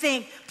whatever you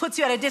think puts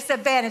you at a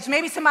disadvantage.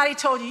 Maybe somebody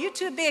told you, you're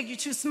too big, you're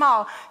too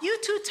small, you're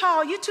too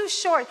tall, you're too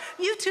short,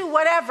 you too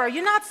whatever.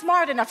 You're not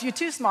smart enough, you're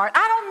too smart.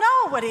 I don't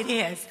know what it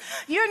is.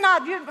 You're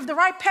the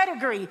right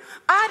pedigree.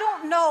 I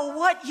don't know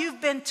what you've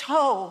been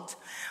told,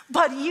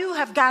 but you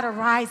have got to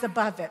rise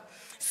above it.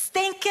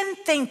 Stinking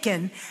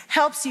thinking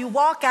helps you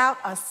walk out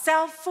a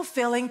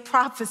self-fulfilling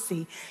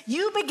prophecy.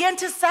 You begin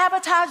to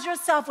sabotage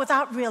yourself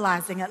without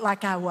realizing it,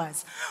 like I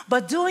was.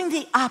 But doing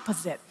the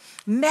opposite,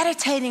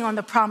 meditating on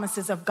the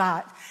promises of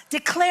God,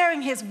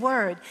 declaring his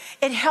word,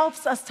 it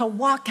helps us to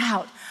walk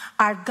out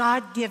our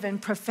God-given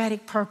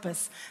prophetic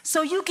purpose.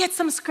 So you get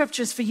some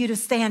scriptures for you to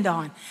stand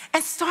on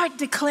and start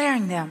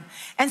declaring them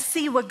and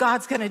see what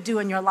God's going to do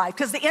in your life.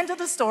 Because the end of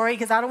the story,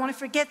 because I don't want to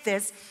forget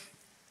this,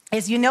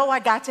 is, I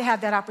got to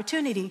have that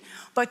opportunity,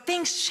 but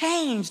things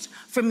changed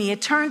for me.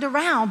 It turned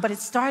around, but it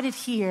started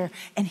here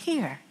and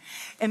here.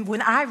 And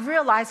when I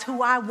realized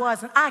who I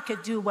was, and I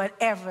could do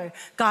whatever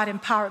God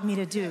empowered me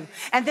to do.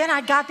 And then I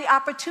got the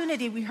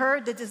opportunity. We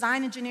heard, the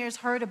design engineers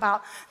heard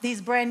about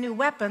these brand new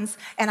weapons.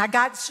 And I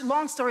got,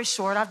 long story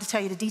short, I have to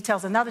tell you the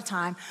details another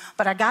time,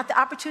 but I got the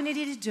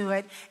opportunity to do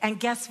it. And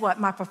guess what?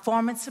 My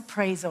performance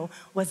appraisal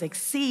was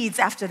exceeds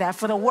after that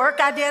for the work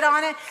I did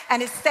on it.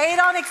 And it stayed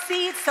on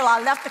exceeds till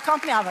I left the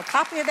company. I have a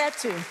copy of that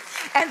too.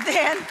 And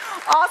then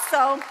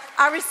also,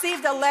 I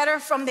received a letter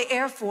from the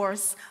Air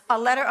Force, a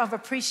letter of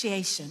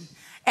appreciation.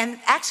 And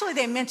actually,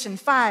 they mentioned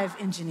 5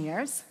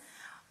 engineers.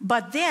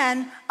 But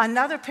then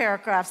another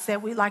paragraph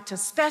said, we'd like to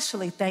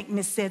especially thank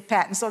Miss Sid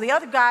Patton. So the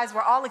other guys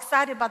were all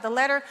excited about the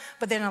letter,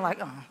 but then they're like,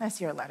 oh, that's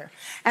your letter.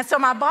 And so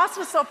my boss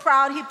was so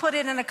proud, he put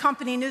it in a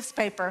company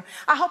newspaper.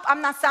 I hope I'm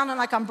not sounding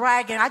like I'm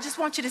bragging. I just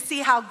want you to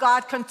see how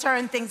God can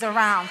turn things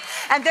around.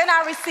 And then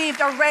I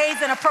received a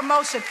raise and a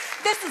promotion.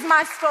 This is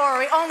my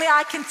story, only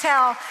I can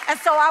tell. And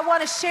so I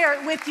want to share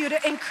it with you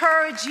to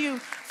encourage you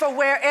for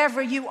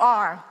wherever you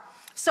are.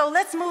 So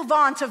let's move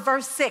on to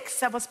verse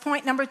 6. That was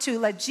point number 2.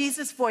 Let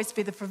Jesus' voice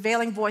be the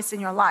prevailing voice in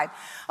your life.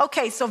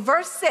 Okay, so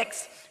verse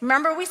 6.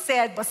 Remember we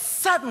said, but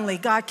suddenly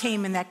God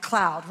came in that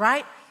cloud,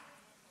 right?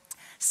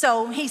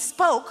 So he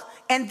spoke,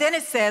 and then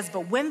it says,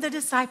 but when the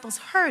disciples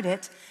heard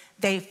it,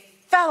 they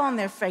fell on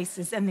their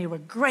faces and they were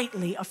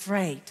greatly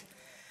afraid.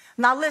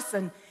 Now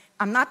listen,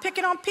 I'm not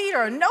picking on Peter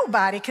or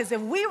nobody, because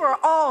if we were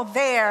all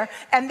there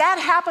and that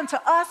happened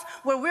to us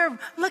where we're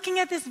looking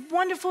at this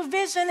wonderful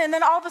vision and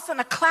then all of a sudden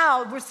a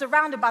cloud, we're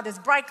surrounded by this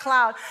bright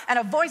cloud and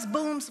a voice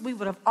booms, we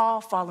would have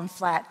all fallen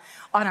flat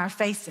on our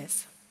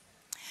faces.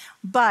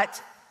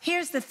 But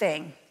here's the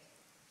thing,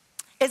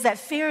 is that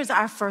fear is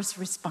our first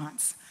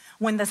response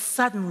when the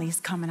suddenlies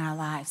come in our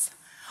lives.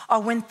 Or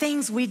when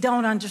things we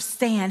don't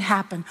understand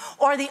happen,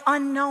 or the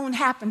unknown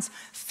happens.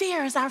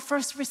 Fear is our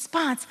first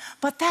response,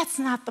 but that's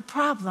not the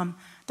problem.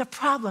 The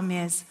problem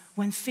is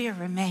when fear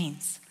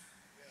remains.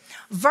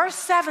 Verse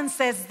 7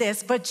 says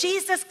this, but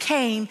Jesus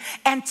came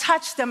and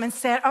touched them and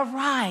said,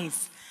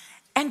 arise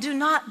and do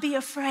not be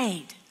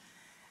afraid.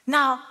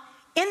 Now,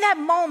 in that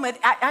moment,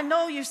 I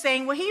know you're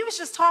saying, well, he was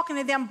just talking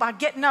to them by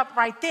getting up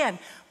right then.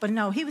 But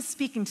no, he was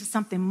speaking to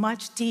something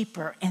much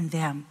deeper in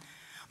them.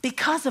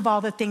 Because of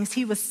all the things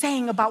he was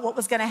saying about what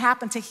was going to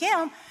happen to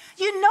him,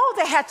 you know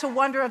they had to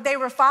wonder if they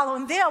were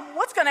following them,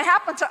 what's going to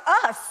happen to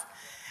us?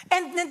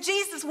 And then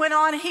Jesus went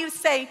on and he would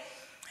say,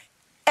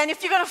 and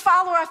if you're going to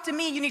follow after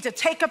me, you need to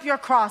take up your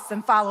cross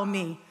and follow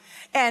me.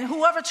 And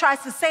whoever tries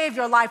to save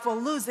your life will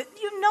lose it.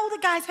 You know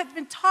the guys had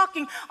been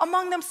talking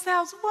among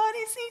themselves. What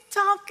is he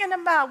talking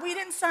about? We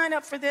didn't sign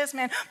up for this,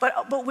 man.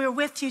 But we're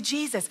with you,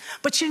 Jesus.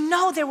 But you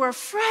know they were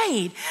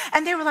afraid.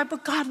 And they were like,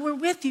 but God, we're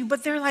with you.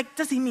 But they're like,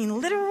 does he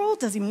mean literal?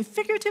 Does he mean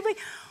figuratively?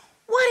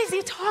 What is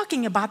he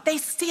talking about? They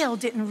still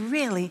didn't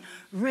really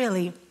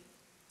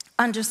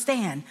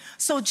understand.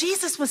 So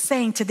Jesus was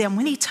saying to them,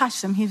 when he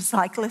touched them, he was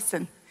like,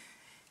 listen,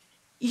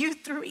 you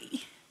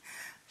 3,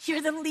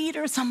 you're the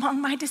leaders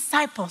among my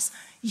disciples.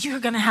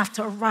 You're going to have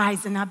to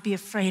arise and not be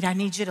afraid. I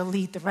need you to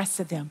lead the rest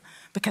of them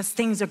because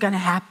things are going to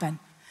happen.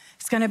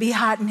 It's going to be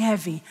hot and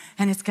heavy,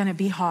 and it's going to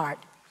be hard.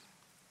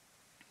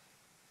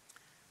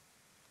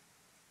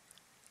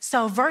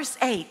 So verse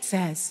 8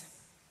 says,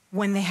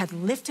 when they had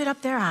lifted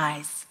up their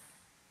eyes,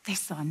 they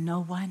saw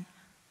no one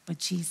but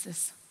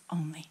Jesus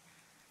only.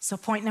 So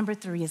point number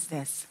 3 is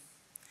this.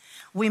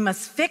 We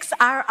must fix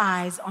our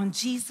eyes on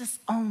Jesus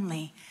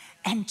only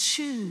and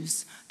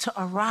choose to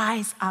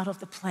arise out of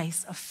the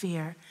place of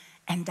fear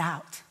and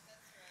doubt.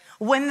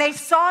 When they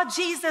saw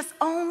Jesus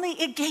only,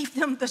 it gave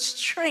them the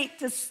strength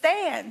to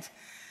stand.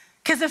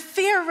 Because if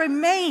fear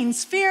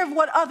remains, fear of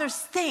what others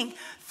think,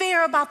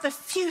 fear about the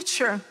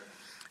future,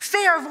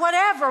 fear of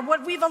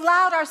what we've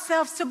allowed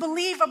ourselves to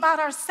believe about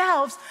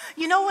ourselves,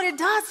 you know what it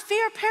does?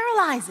 Fear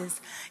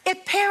paralyzes.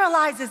 It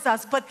paralyzes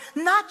us, but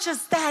not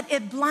just that,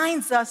 it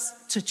blinds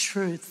us to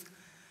truth.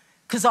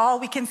 Because all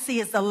we can see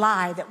is the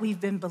lie that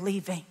we've been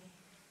believing.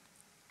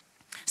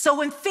 So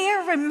when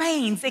fear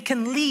remains, it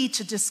can lead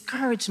to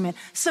discouragement,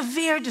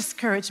 severe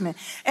discouragement,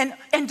 and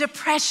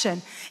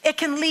depression. It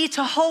can lead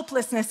to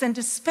hopelessness and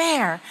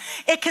despair.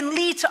 It can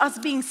lead to us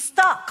being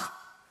stuck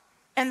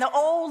in the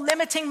old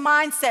limiting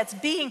mindsets,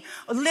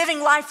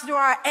 living life through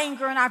our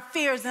anger and our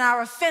fears and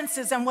our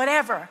offenses and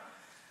whatever.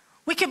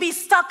 We could be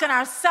stuck in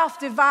our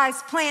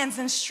self-devised plans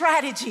and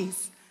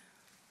strategies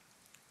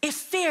if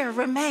fear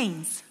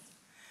remains.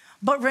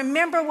 But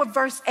remember what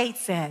verse 8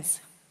 says.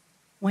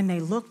 When they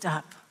looked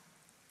up,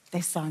 they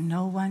saw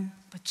no one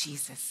but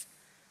Jesus.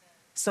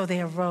 So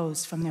they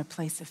arose from their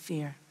place of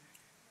fear.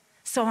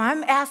 So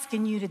I'm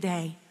asking you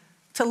today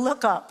to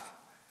look up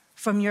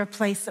from your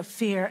place of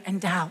fear and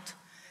doubt.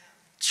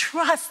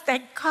 Trust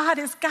that God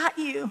has got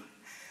you.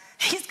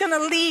 He's going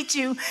to lead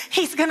you.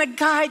 He's going to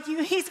guide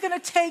you. He's going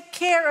to take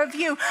care of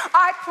you.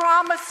 I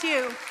promise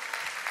you.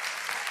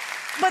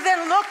 But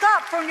then look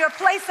up from your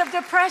place of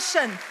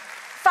depression.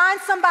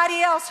 Find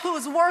somebody else who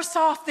is worse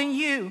off than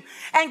you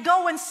and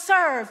go and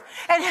serve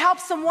and help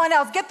someone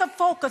else. Get the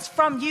focus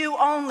from you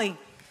only.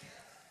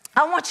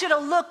 I want you to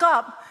look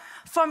up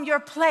from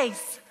your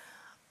place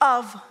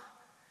of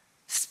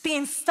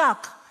being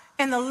stuck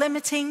in the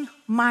limiting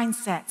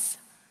mindsets.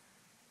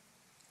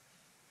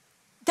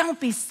 Don't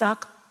be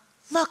stuck.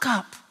 Look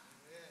up.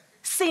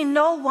 See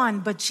no one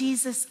but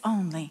Jesus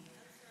only.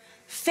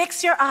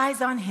 Fix your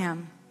eyes on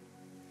him.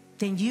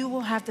 Then you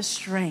will have the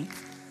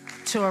strength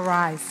to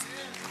arise.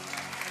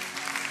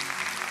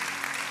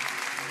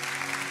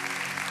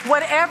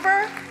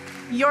 Whatever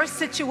your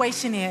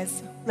situation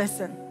is,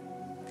 listen,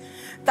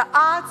 the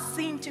odds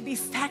seem to be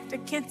stacked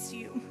against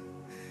you.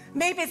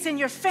 Maybe it's in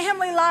your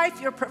family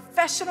life, your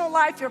professional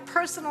life, your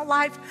personal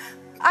life.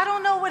 I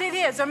don't know what it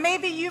is. Or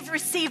maybe you've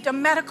received a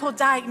medical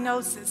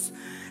diagnosis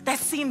that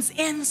seems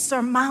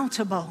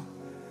insurmountable.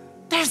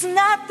 There's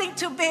nothing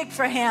too big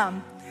for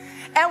him.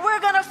 And we're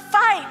going to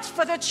fight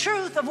for the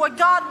truth of what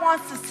God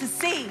wants us to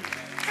see.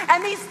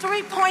 And these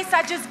 3 points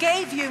I just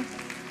gave you,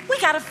 we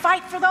got to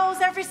fight for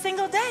those every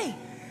single day.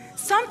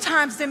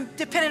 Sometimes,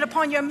 depending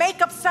upon your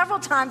makeup, several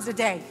times a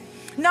day.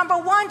 Number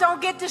one,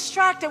 don't get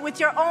distracted with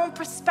your own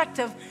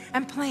perspective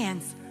and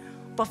plans,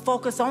 but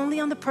focus only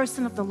on the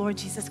person of the Lord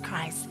Jesus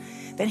Christ.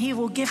 Then he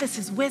will give us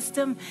his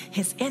wisdom,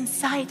 his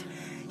insight.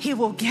 He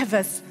will give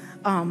us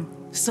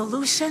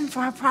solution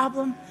for our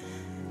problem.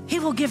 He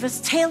will give us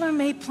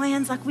tailor-made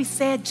plans, like we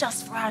said,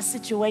 just for our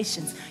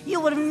situations. You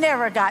would have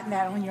never gotten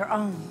that on your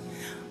own.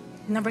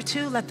 Number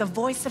two, let the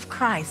voice of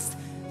Christ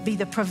be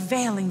the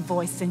prevailing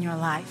voice in your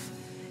life.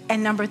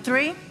 And number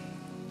three,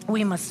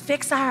 we must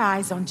fix our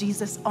eyes on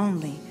Jesus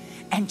only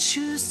and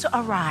choose to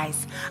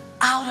arise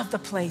out of the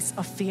place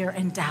of fear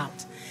and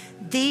doubt.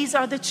 These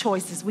are the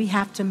choices we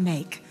have to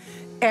make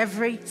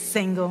every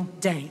single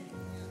day.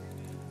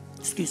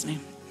 Excuse me.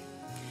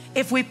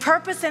 If we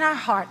purpose in our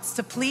hearts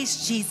to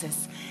please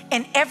Jesus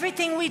in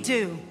everything we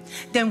do,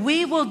 then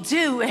we will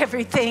do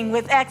everything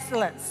with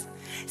excellence.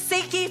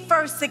 Seek ye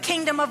first the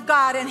kingdom of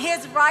God and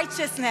his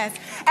righteousness,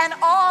 and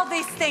all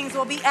these things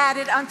will be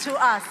added unto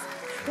us.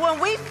 When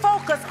we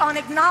focus on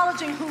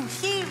acknowledging who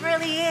he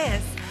really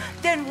is,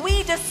 then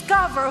we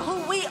discover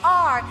who we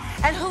are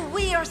and who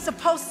we are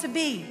supposed to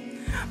be.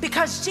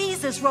 Because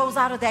Jesus rose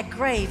out of that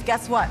grave,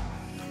 guess what?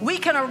 We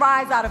can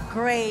arise out of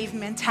grave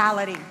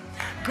mentality,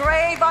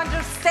 grave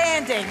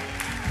understanding,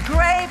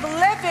 grave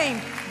living,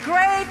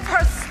 grave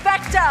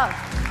perspective.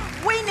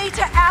 We need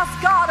to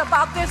ask God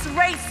about this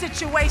race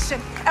situation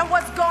and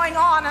what's going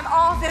on and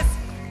all this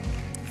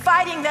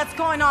fighting that's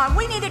going on.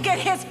 We need to get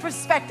his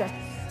perspective.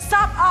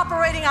 Stop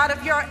operating out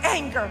of your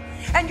anger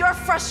and your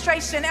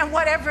frustration and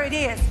whatever it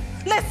is.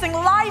 Listen,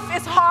 life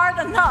is hard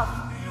enough.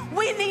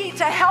 We need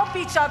to help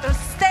each other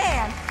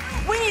stand.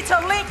 We need to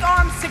link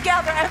arms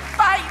together and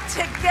fight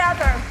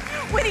together.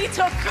 We need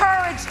to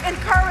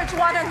encourage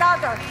one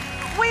another.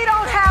 We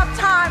don't have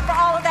time for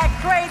all of that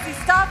crazy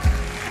stuff.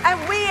 And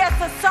we, as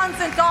the sons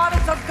and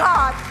daughters of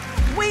God,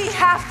 we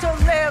have to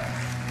live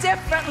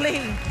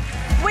differently.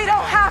 We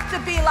don't have to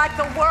be like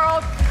the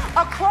world.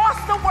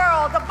 Across the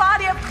world, the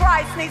body of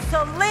Christ needs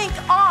to link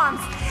arms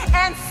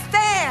and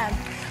stand.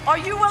 Are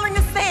you willing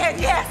to stand?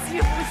 Yes,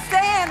 you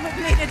stand with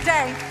me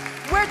today.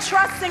 We're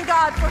trusting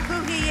God for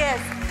who he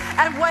is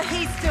and what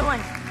he's doing.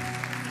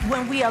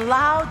 When we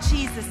allow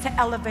Jesus to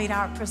elevate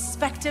our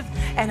perspective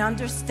and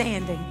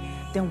understanding,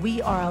 then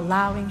we are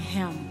allowing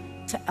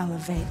him to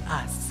elevate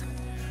us.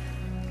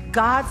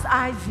 God's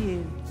eye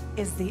view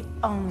is the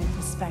only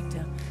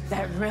perspective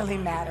that really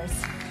matters.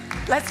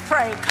 Let's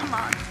pray. Come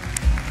on.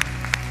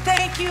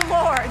 Thank you,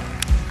 Lord.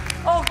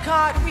 Oh,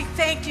 God, we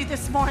thank you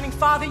this morning.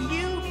 Father,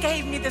 you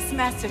gave me this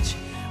message.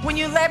 When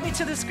you led me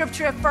to the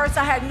scripture at first,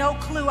 I had no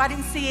clue. I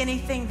didn't see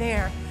anything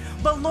there.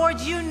 But Lord,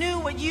 you knew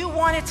what you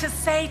wanted to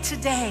say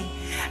today.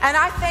 And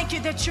I thank you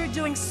that you're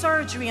doing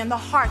surgery in the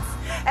hearts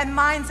and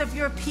minds of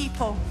your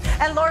people.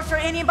 And Lord, for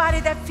anybody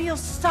that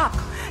feels stuck,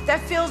 that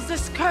feels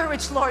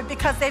discouraged, Lord,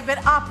 because they've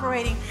been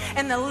operating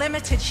in the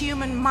limited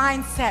human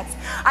mindsets,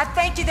 I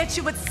thank you that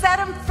you would set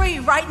them free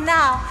right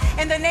now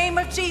in the name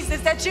of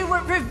Jesus, that you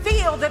would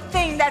reveal the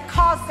thing that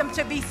caused them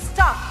to be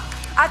stuck.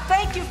 I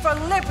thank you for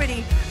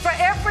liberty for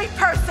every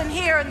person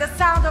here in the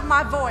sound of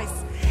my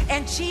voice.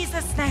 In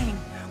Jesus' name,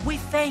 we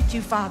thank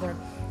you, Father.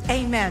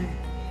 Amen.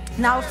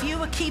 Now, if you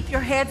would keep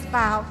your heads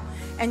bowed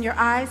and your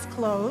eyes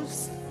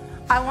closed,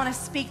 I want to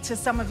speak to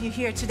some of you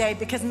here today,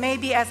 because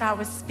maybe as I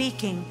was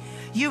speaking,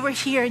 you were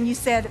here and you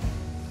said,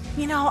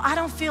 you know, I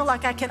don't feel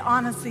like I can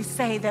honestly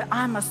say that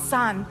I'm a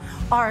son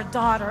or a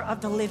daughter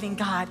of the living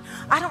God.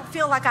 I don't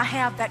feel like I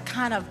have that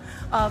kind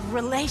of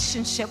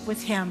relationship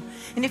with him.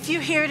 And if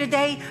you're here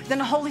today, then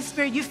the Holy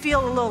Spirit, you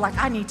feel a little like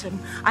I need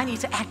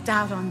to act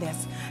out on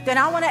this. Then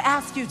I want to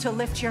ask you to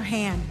lift your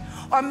hand.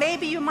 Or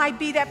maybe you might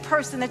be that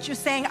person that you're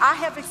saying, I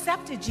have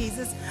accepted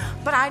Jesus,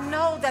 but I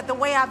know that the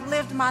way I've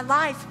lived my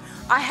life,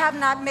 I have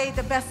not made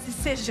the best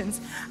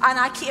decisions. And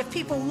if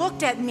people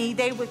looked at me,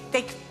 they would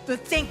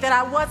think that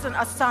I wasn't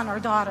a son or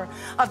daughter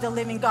of the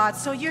living God.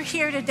 So you're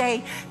here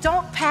today.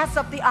 Don't pass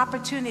up the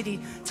opportunity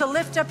to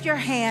lift up your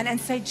hand and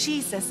say,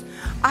 Jesus,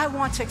 I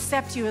want to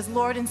accept you as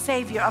Lord and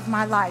Savior of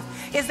my life.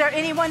 Is there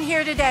anyone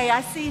here today?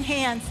 I see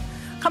hands.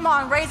 Come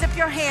on, raise up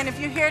your hand if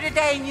you're here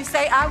today and you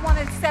say, I want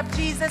to accept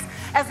Jesus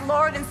as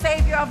Lord and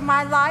Savior of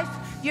my life.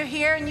 You're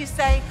here and you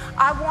say,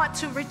 I want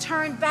to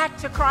return back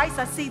to Christ.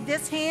 I see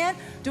this hand.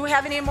 Do we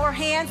have any more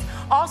hands?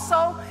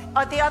 Also,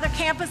 at the other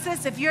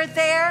campuses, if you're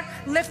there,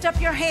 lift up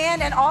your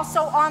hand. And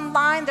also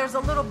online, there's a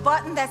little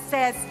button that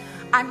says,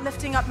 I'm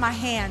lifting up my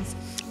hands.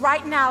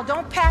 Right now,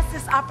 don't pass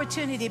this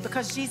opportunity,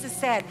 because Jesus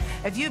said,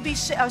 if you be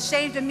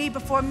ashamed of me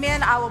before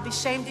men, I will be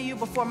ashamed of you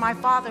before my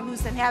Father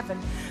who's in heaven.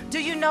 Do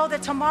you know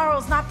that tomorrow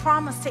is not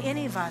promised to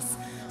any of us?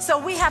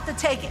 So we have to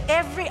take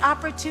every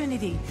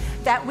opportunity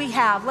that we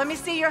have. Let me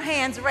see your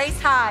hands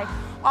raised high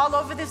all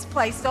over this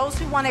place. Those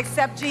who want to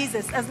accept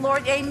Jesus as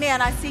Lord,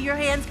 amen. I see your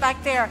hands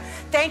back there.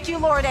 Thank you,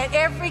 Lord. At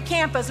every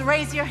campus,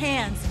 raise your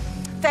hands.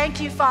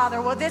 Thank you,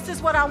 Father. Well, this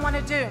is what I want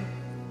to do.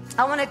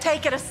 I want to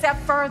take it a step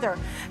further.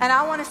 And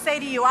I want to say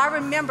to you, I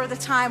remember the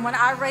time when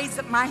I raised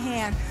up my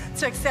hand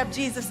to accept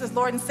Jesus as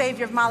Lord and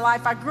Savior of my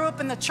life. I grew up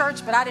in the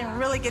church, but I didn't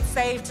really get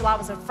saved till I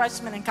was a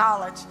freshman in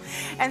college.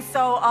 And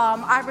so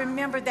I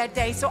remember that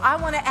day. So I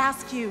want to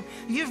ask you,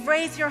 you've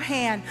raised your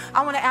hand.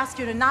 I want to ask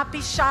you to not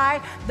be shy.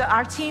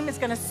 Our team is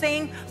going to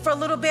sing for a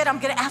little bit. I'm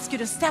going to ask you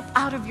to step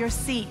out of your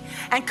seat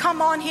and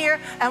come on here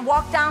and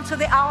walk down to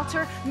the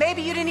altar.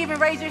 Maybe you didn't even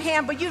raise your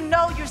hand, but you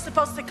know you're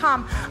supposed to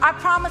come. I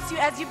promise you,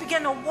 as you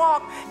begin to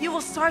walk, you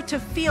will start to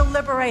feel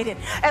liberated.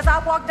 As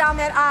I walked down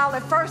that aisle,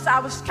 at first I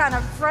was kind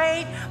of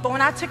afraid, but when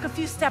I took a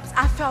few steps,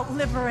 I felt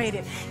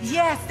liberated.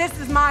 Yes, this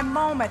is my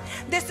moment.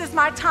 This is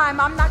my time.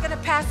 I'm not going to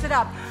pass it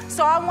up.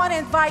 So I want to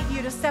invite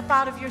you to step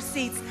out of your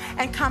seats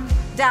and come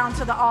down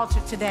to the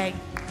altar today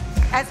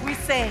as we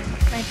sing.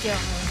 Thank you.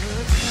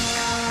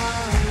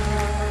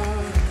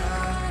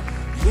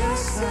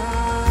 Yes, I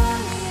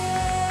am.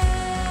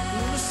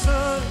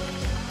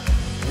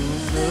 Who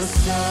the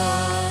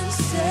sun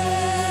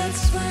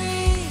sets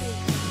free,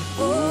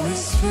 oh,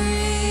 is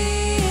free.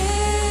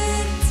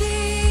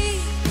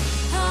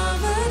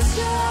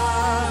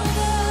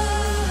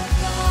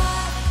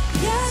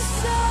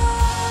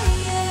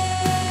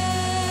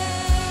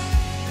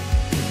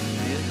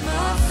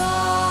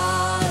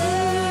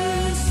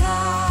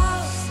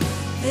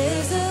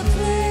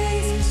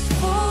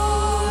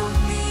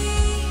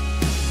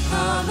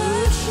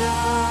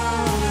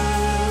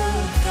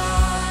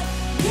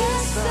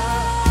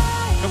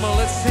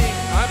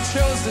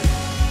 Chosen,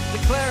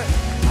 declare it.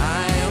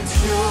 I am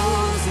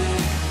chosen,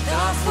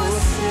 not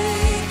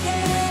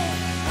forsaken.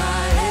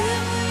 I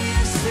am who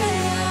you say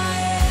I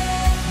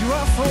am. You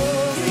are for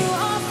me. You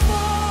are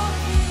for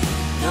me,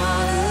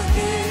 not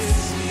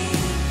against me.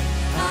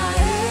 I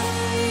am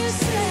who you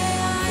say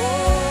I am.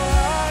 Oh,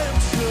 I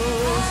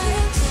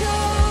am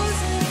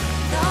chosen,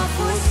 not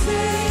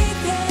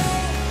forsaken.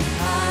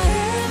 I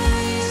am who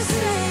you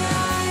say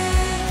I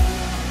am.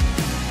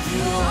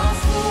 You are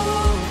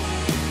for me.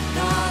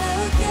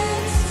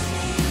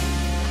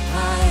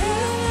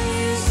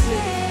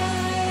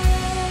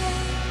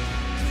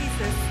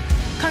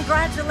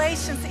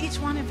 Congratulations to each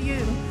one of you.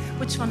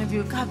 Which one of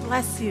you? God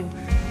bless you.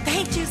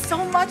 Thank you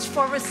so much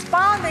for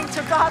responding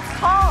to God's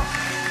call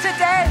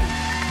today.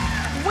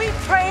 We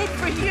prayed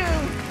for you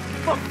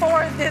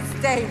before this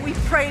day. We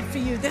prayed for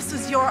you. This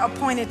is your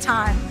appointed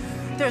time.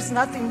 There's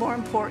nothing more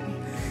important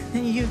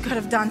than you could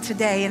have done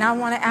today. And I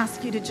want to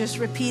ask you to just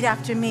repeat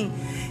after me,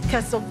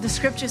 because the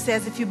scripture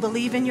says if you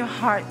believe in your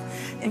heart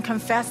and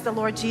confess the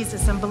Lord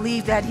Jesus and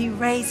believe that he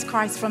raised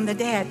Christ from the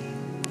dead,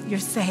 you're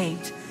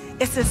saved.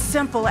 It's as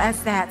simple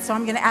as that. So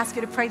I'm going to ask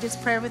you to pray this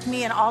prayer with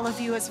me and all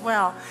of you as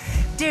well.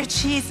 Dear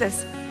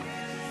Jesus,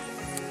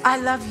 I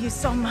love you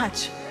so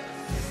much.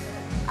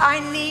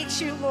 I need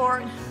you,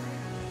 Lord.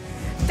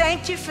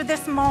 Thank you for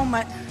this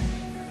moment.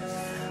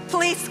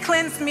 Please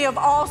cleanse me of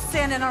all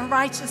sin and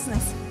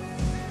unrighteousness.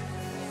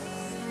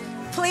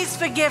 Please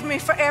forgive me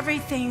for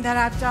everything that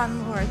I've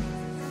done, Lord.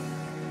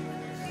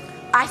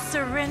 I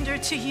surrender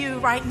to you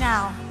right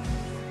now.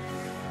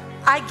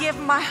 I give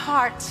my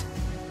heart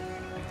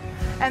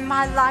and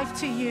my life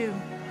to you.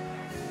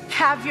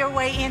 Have your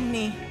way in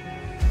me.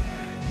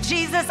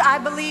 Jesus, I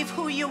believe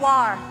who you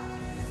are.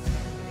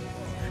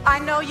 I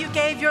know you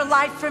gave your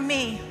life for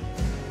me.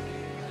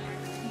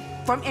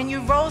 And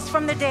you rose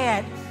from the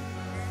dead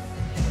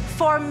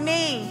for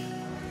me.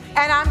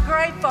 And I'm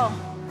grateful.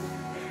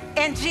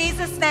 In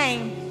Jesus'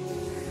 name,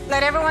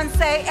 let everyone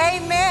say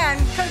amen.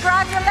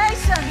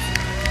 Congratulations.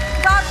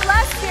 God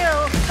bless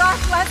you. God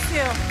bless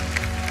you.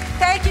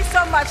 Thank you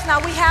so much.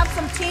 Now we have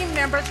some team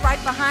members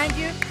right behind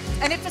you.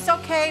 And if it's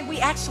okay, we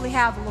actually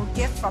have a little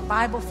gift or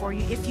Bible for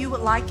you if you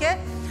would like it,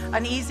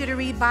 an easy to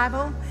read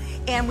Bible.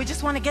 And we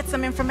just want to get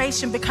some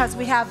information because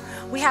we have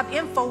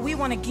info we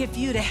want to give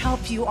you to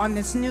help you on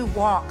this new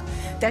walk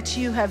that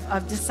you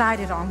have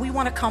decided on. We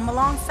want to come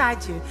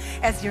alongside you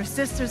as your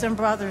sisters and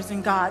brothers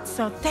in God.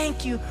 So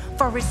thank you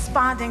for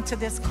responding to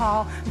this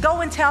call. Go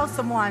and tell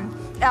someone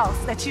else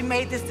that you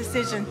made this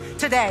decision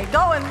today.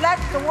 Go and let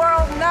the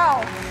world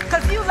know,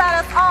 because you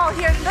let us all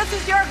hear. This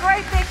is your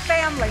great big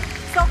family.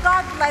 So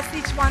God bless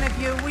each one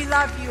of you. We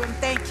love you and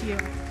thank you.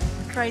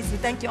 Crazy.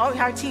 Thank you. Oh,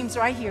 our team's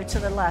right here to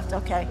the left.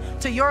 Okay.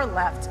 To your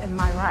left and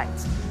my right.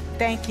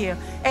 Thank you.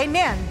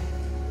 Amen.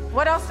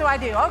 What else do I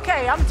do?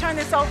 Okay, I'm turning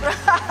this over.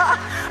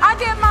 I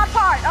did my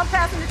part. I'm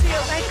passing it to you.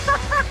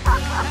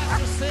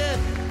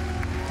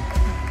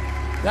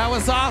 That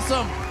was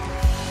awesome.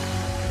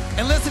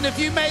 And listen, if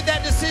you made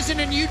that decision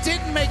and you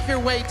didn't make your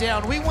way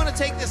down, we want to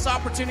take this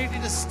opportunity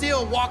to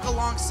still walk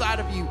alongside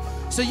of you.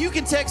 So you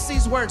can text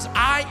these words,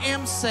 I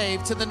am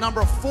saved, to the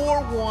number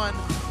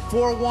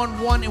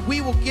 41411, and we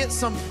will get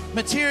some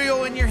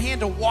material in your hand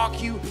to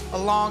walk you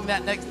along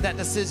that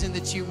decision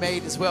that you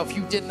made as well. If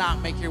you did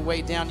not make your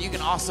way down, you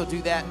can also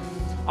do that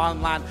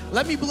online.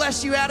 Let me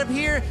bless you out of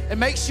here, and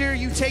make sure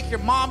you take your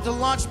mom to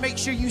lunch. Make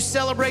sure you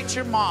celebrate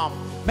your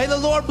mom. May the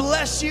Lord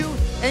bless you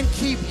and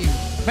keep you.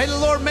 May the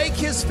Lord make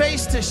his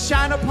face to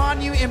shine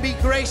upon you and be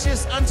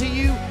gracious unto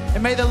you.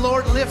 And may the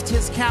Lord lift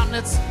his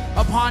countenance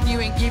upon you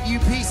and give you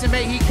peace. And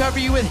may he cover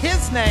you with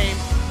his name,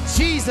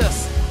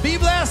 Jesus. Be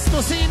blessed.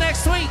 We'll see you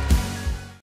next week.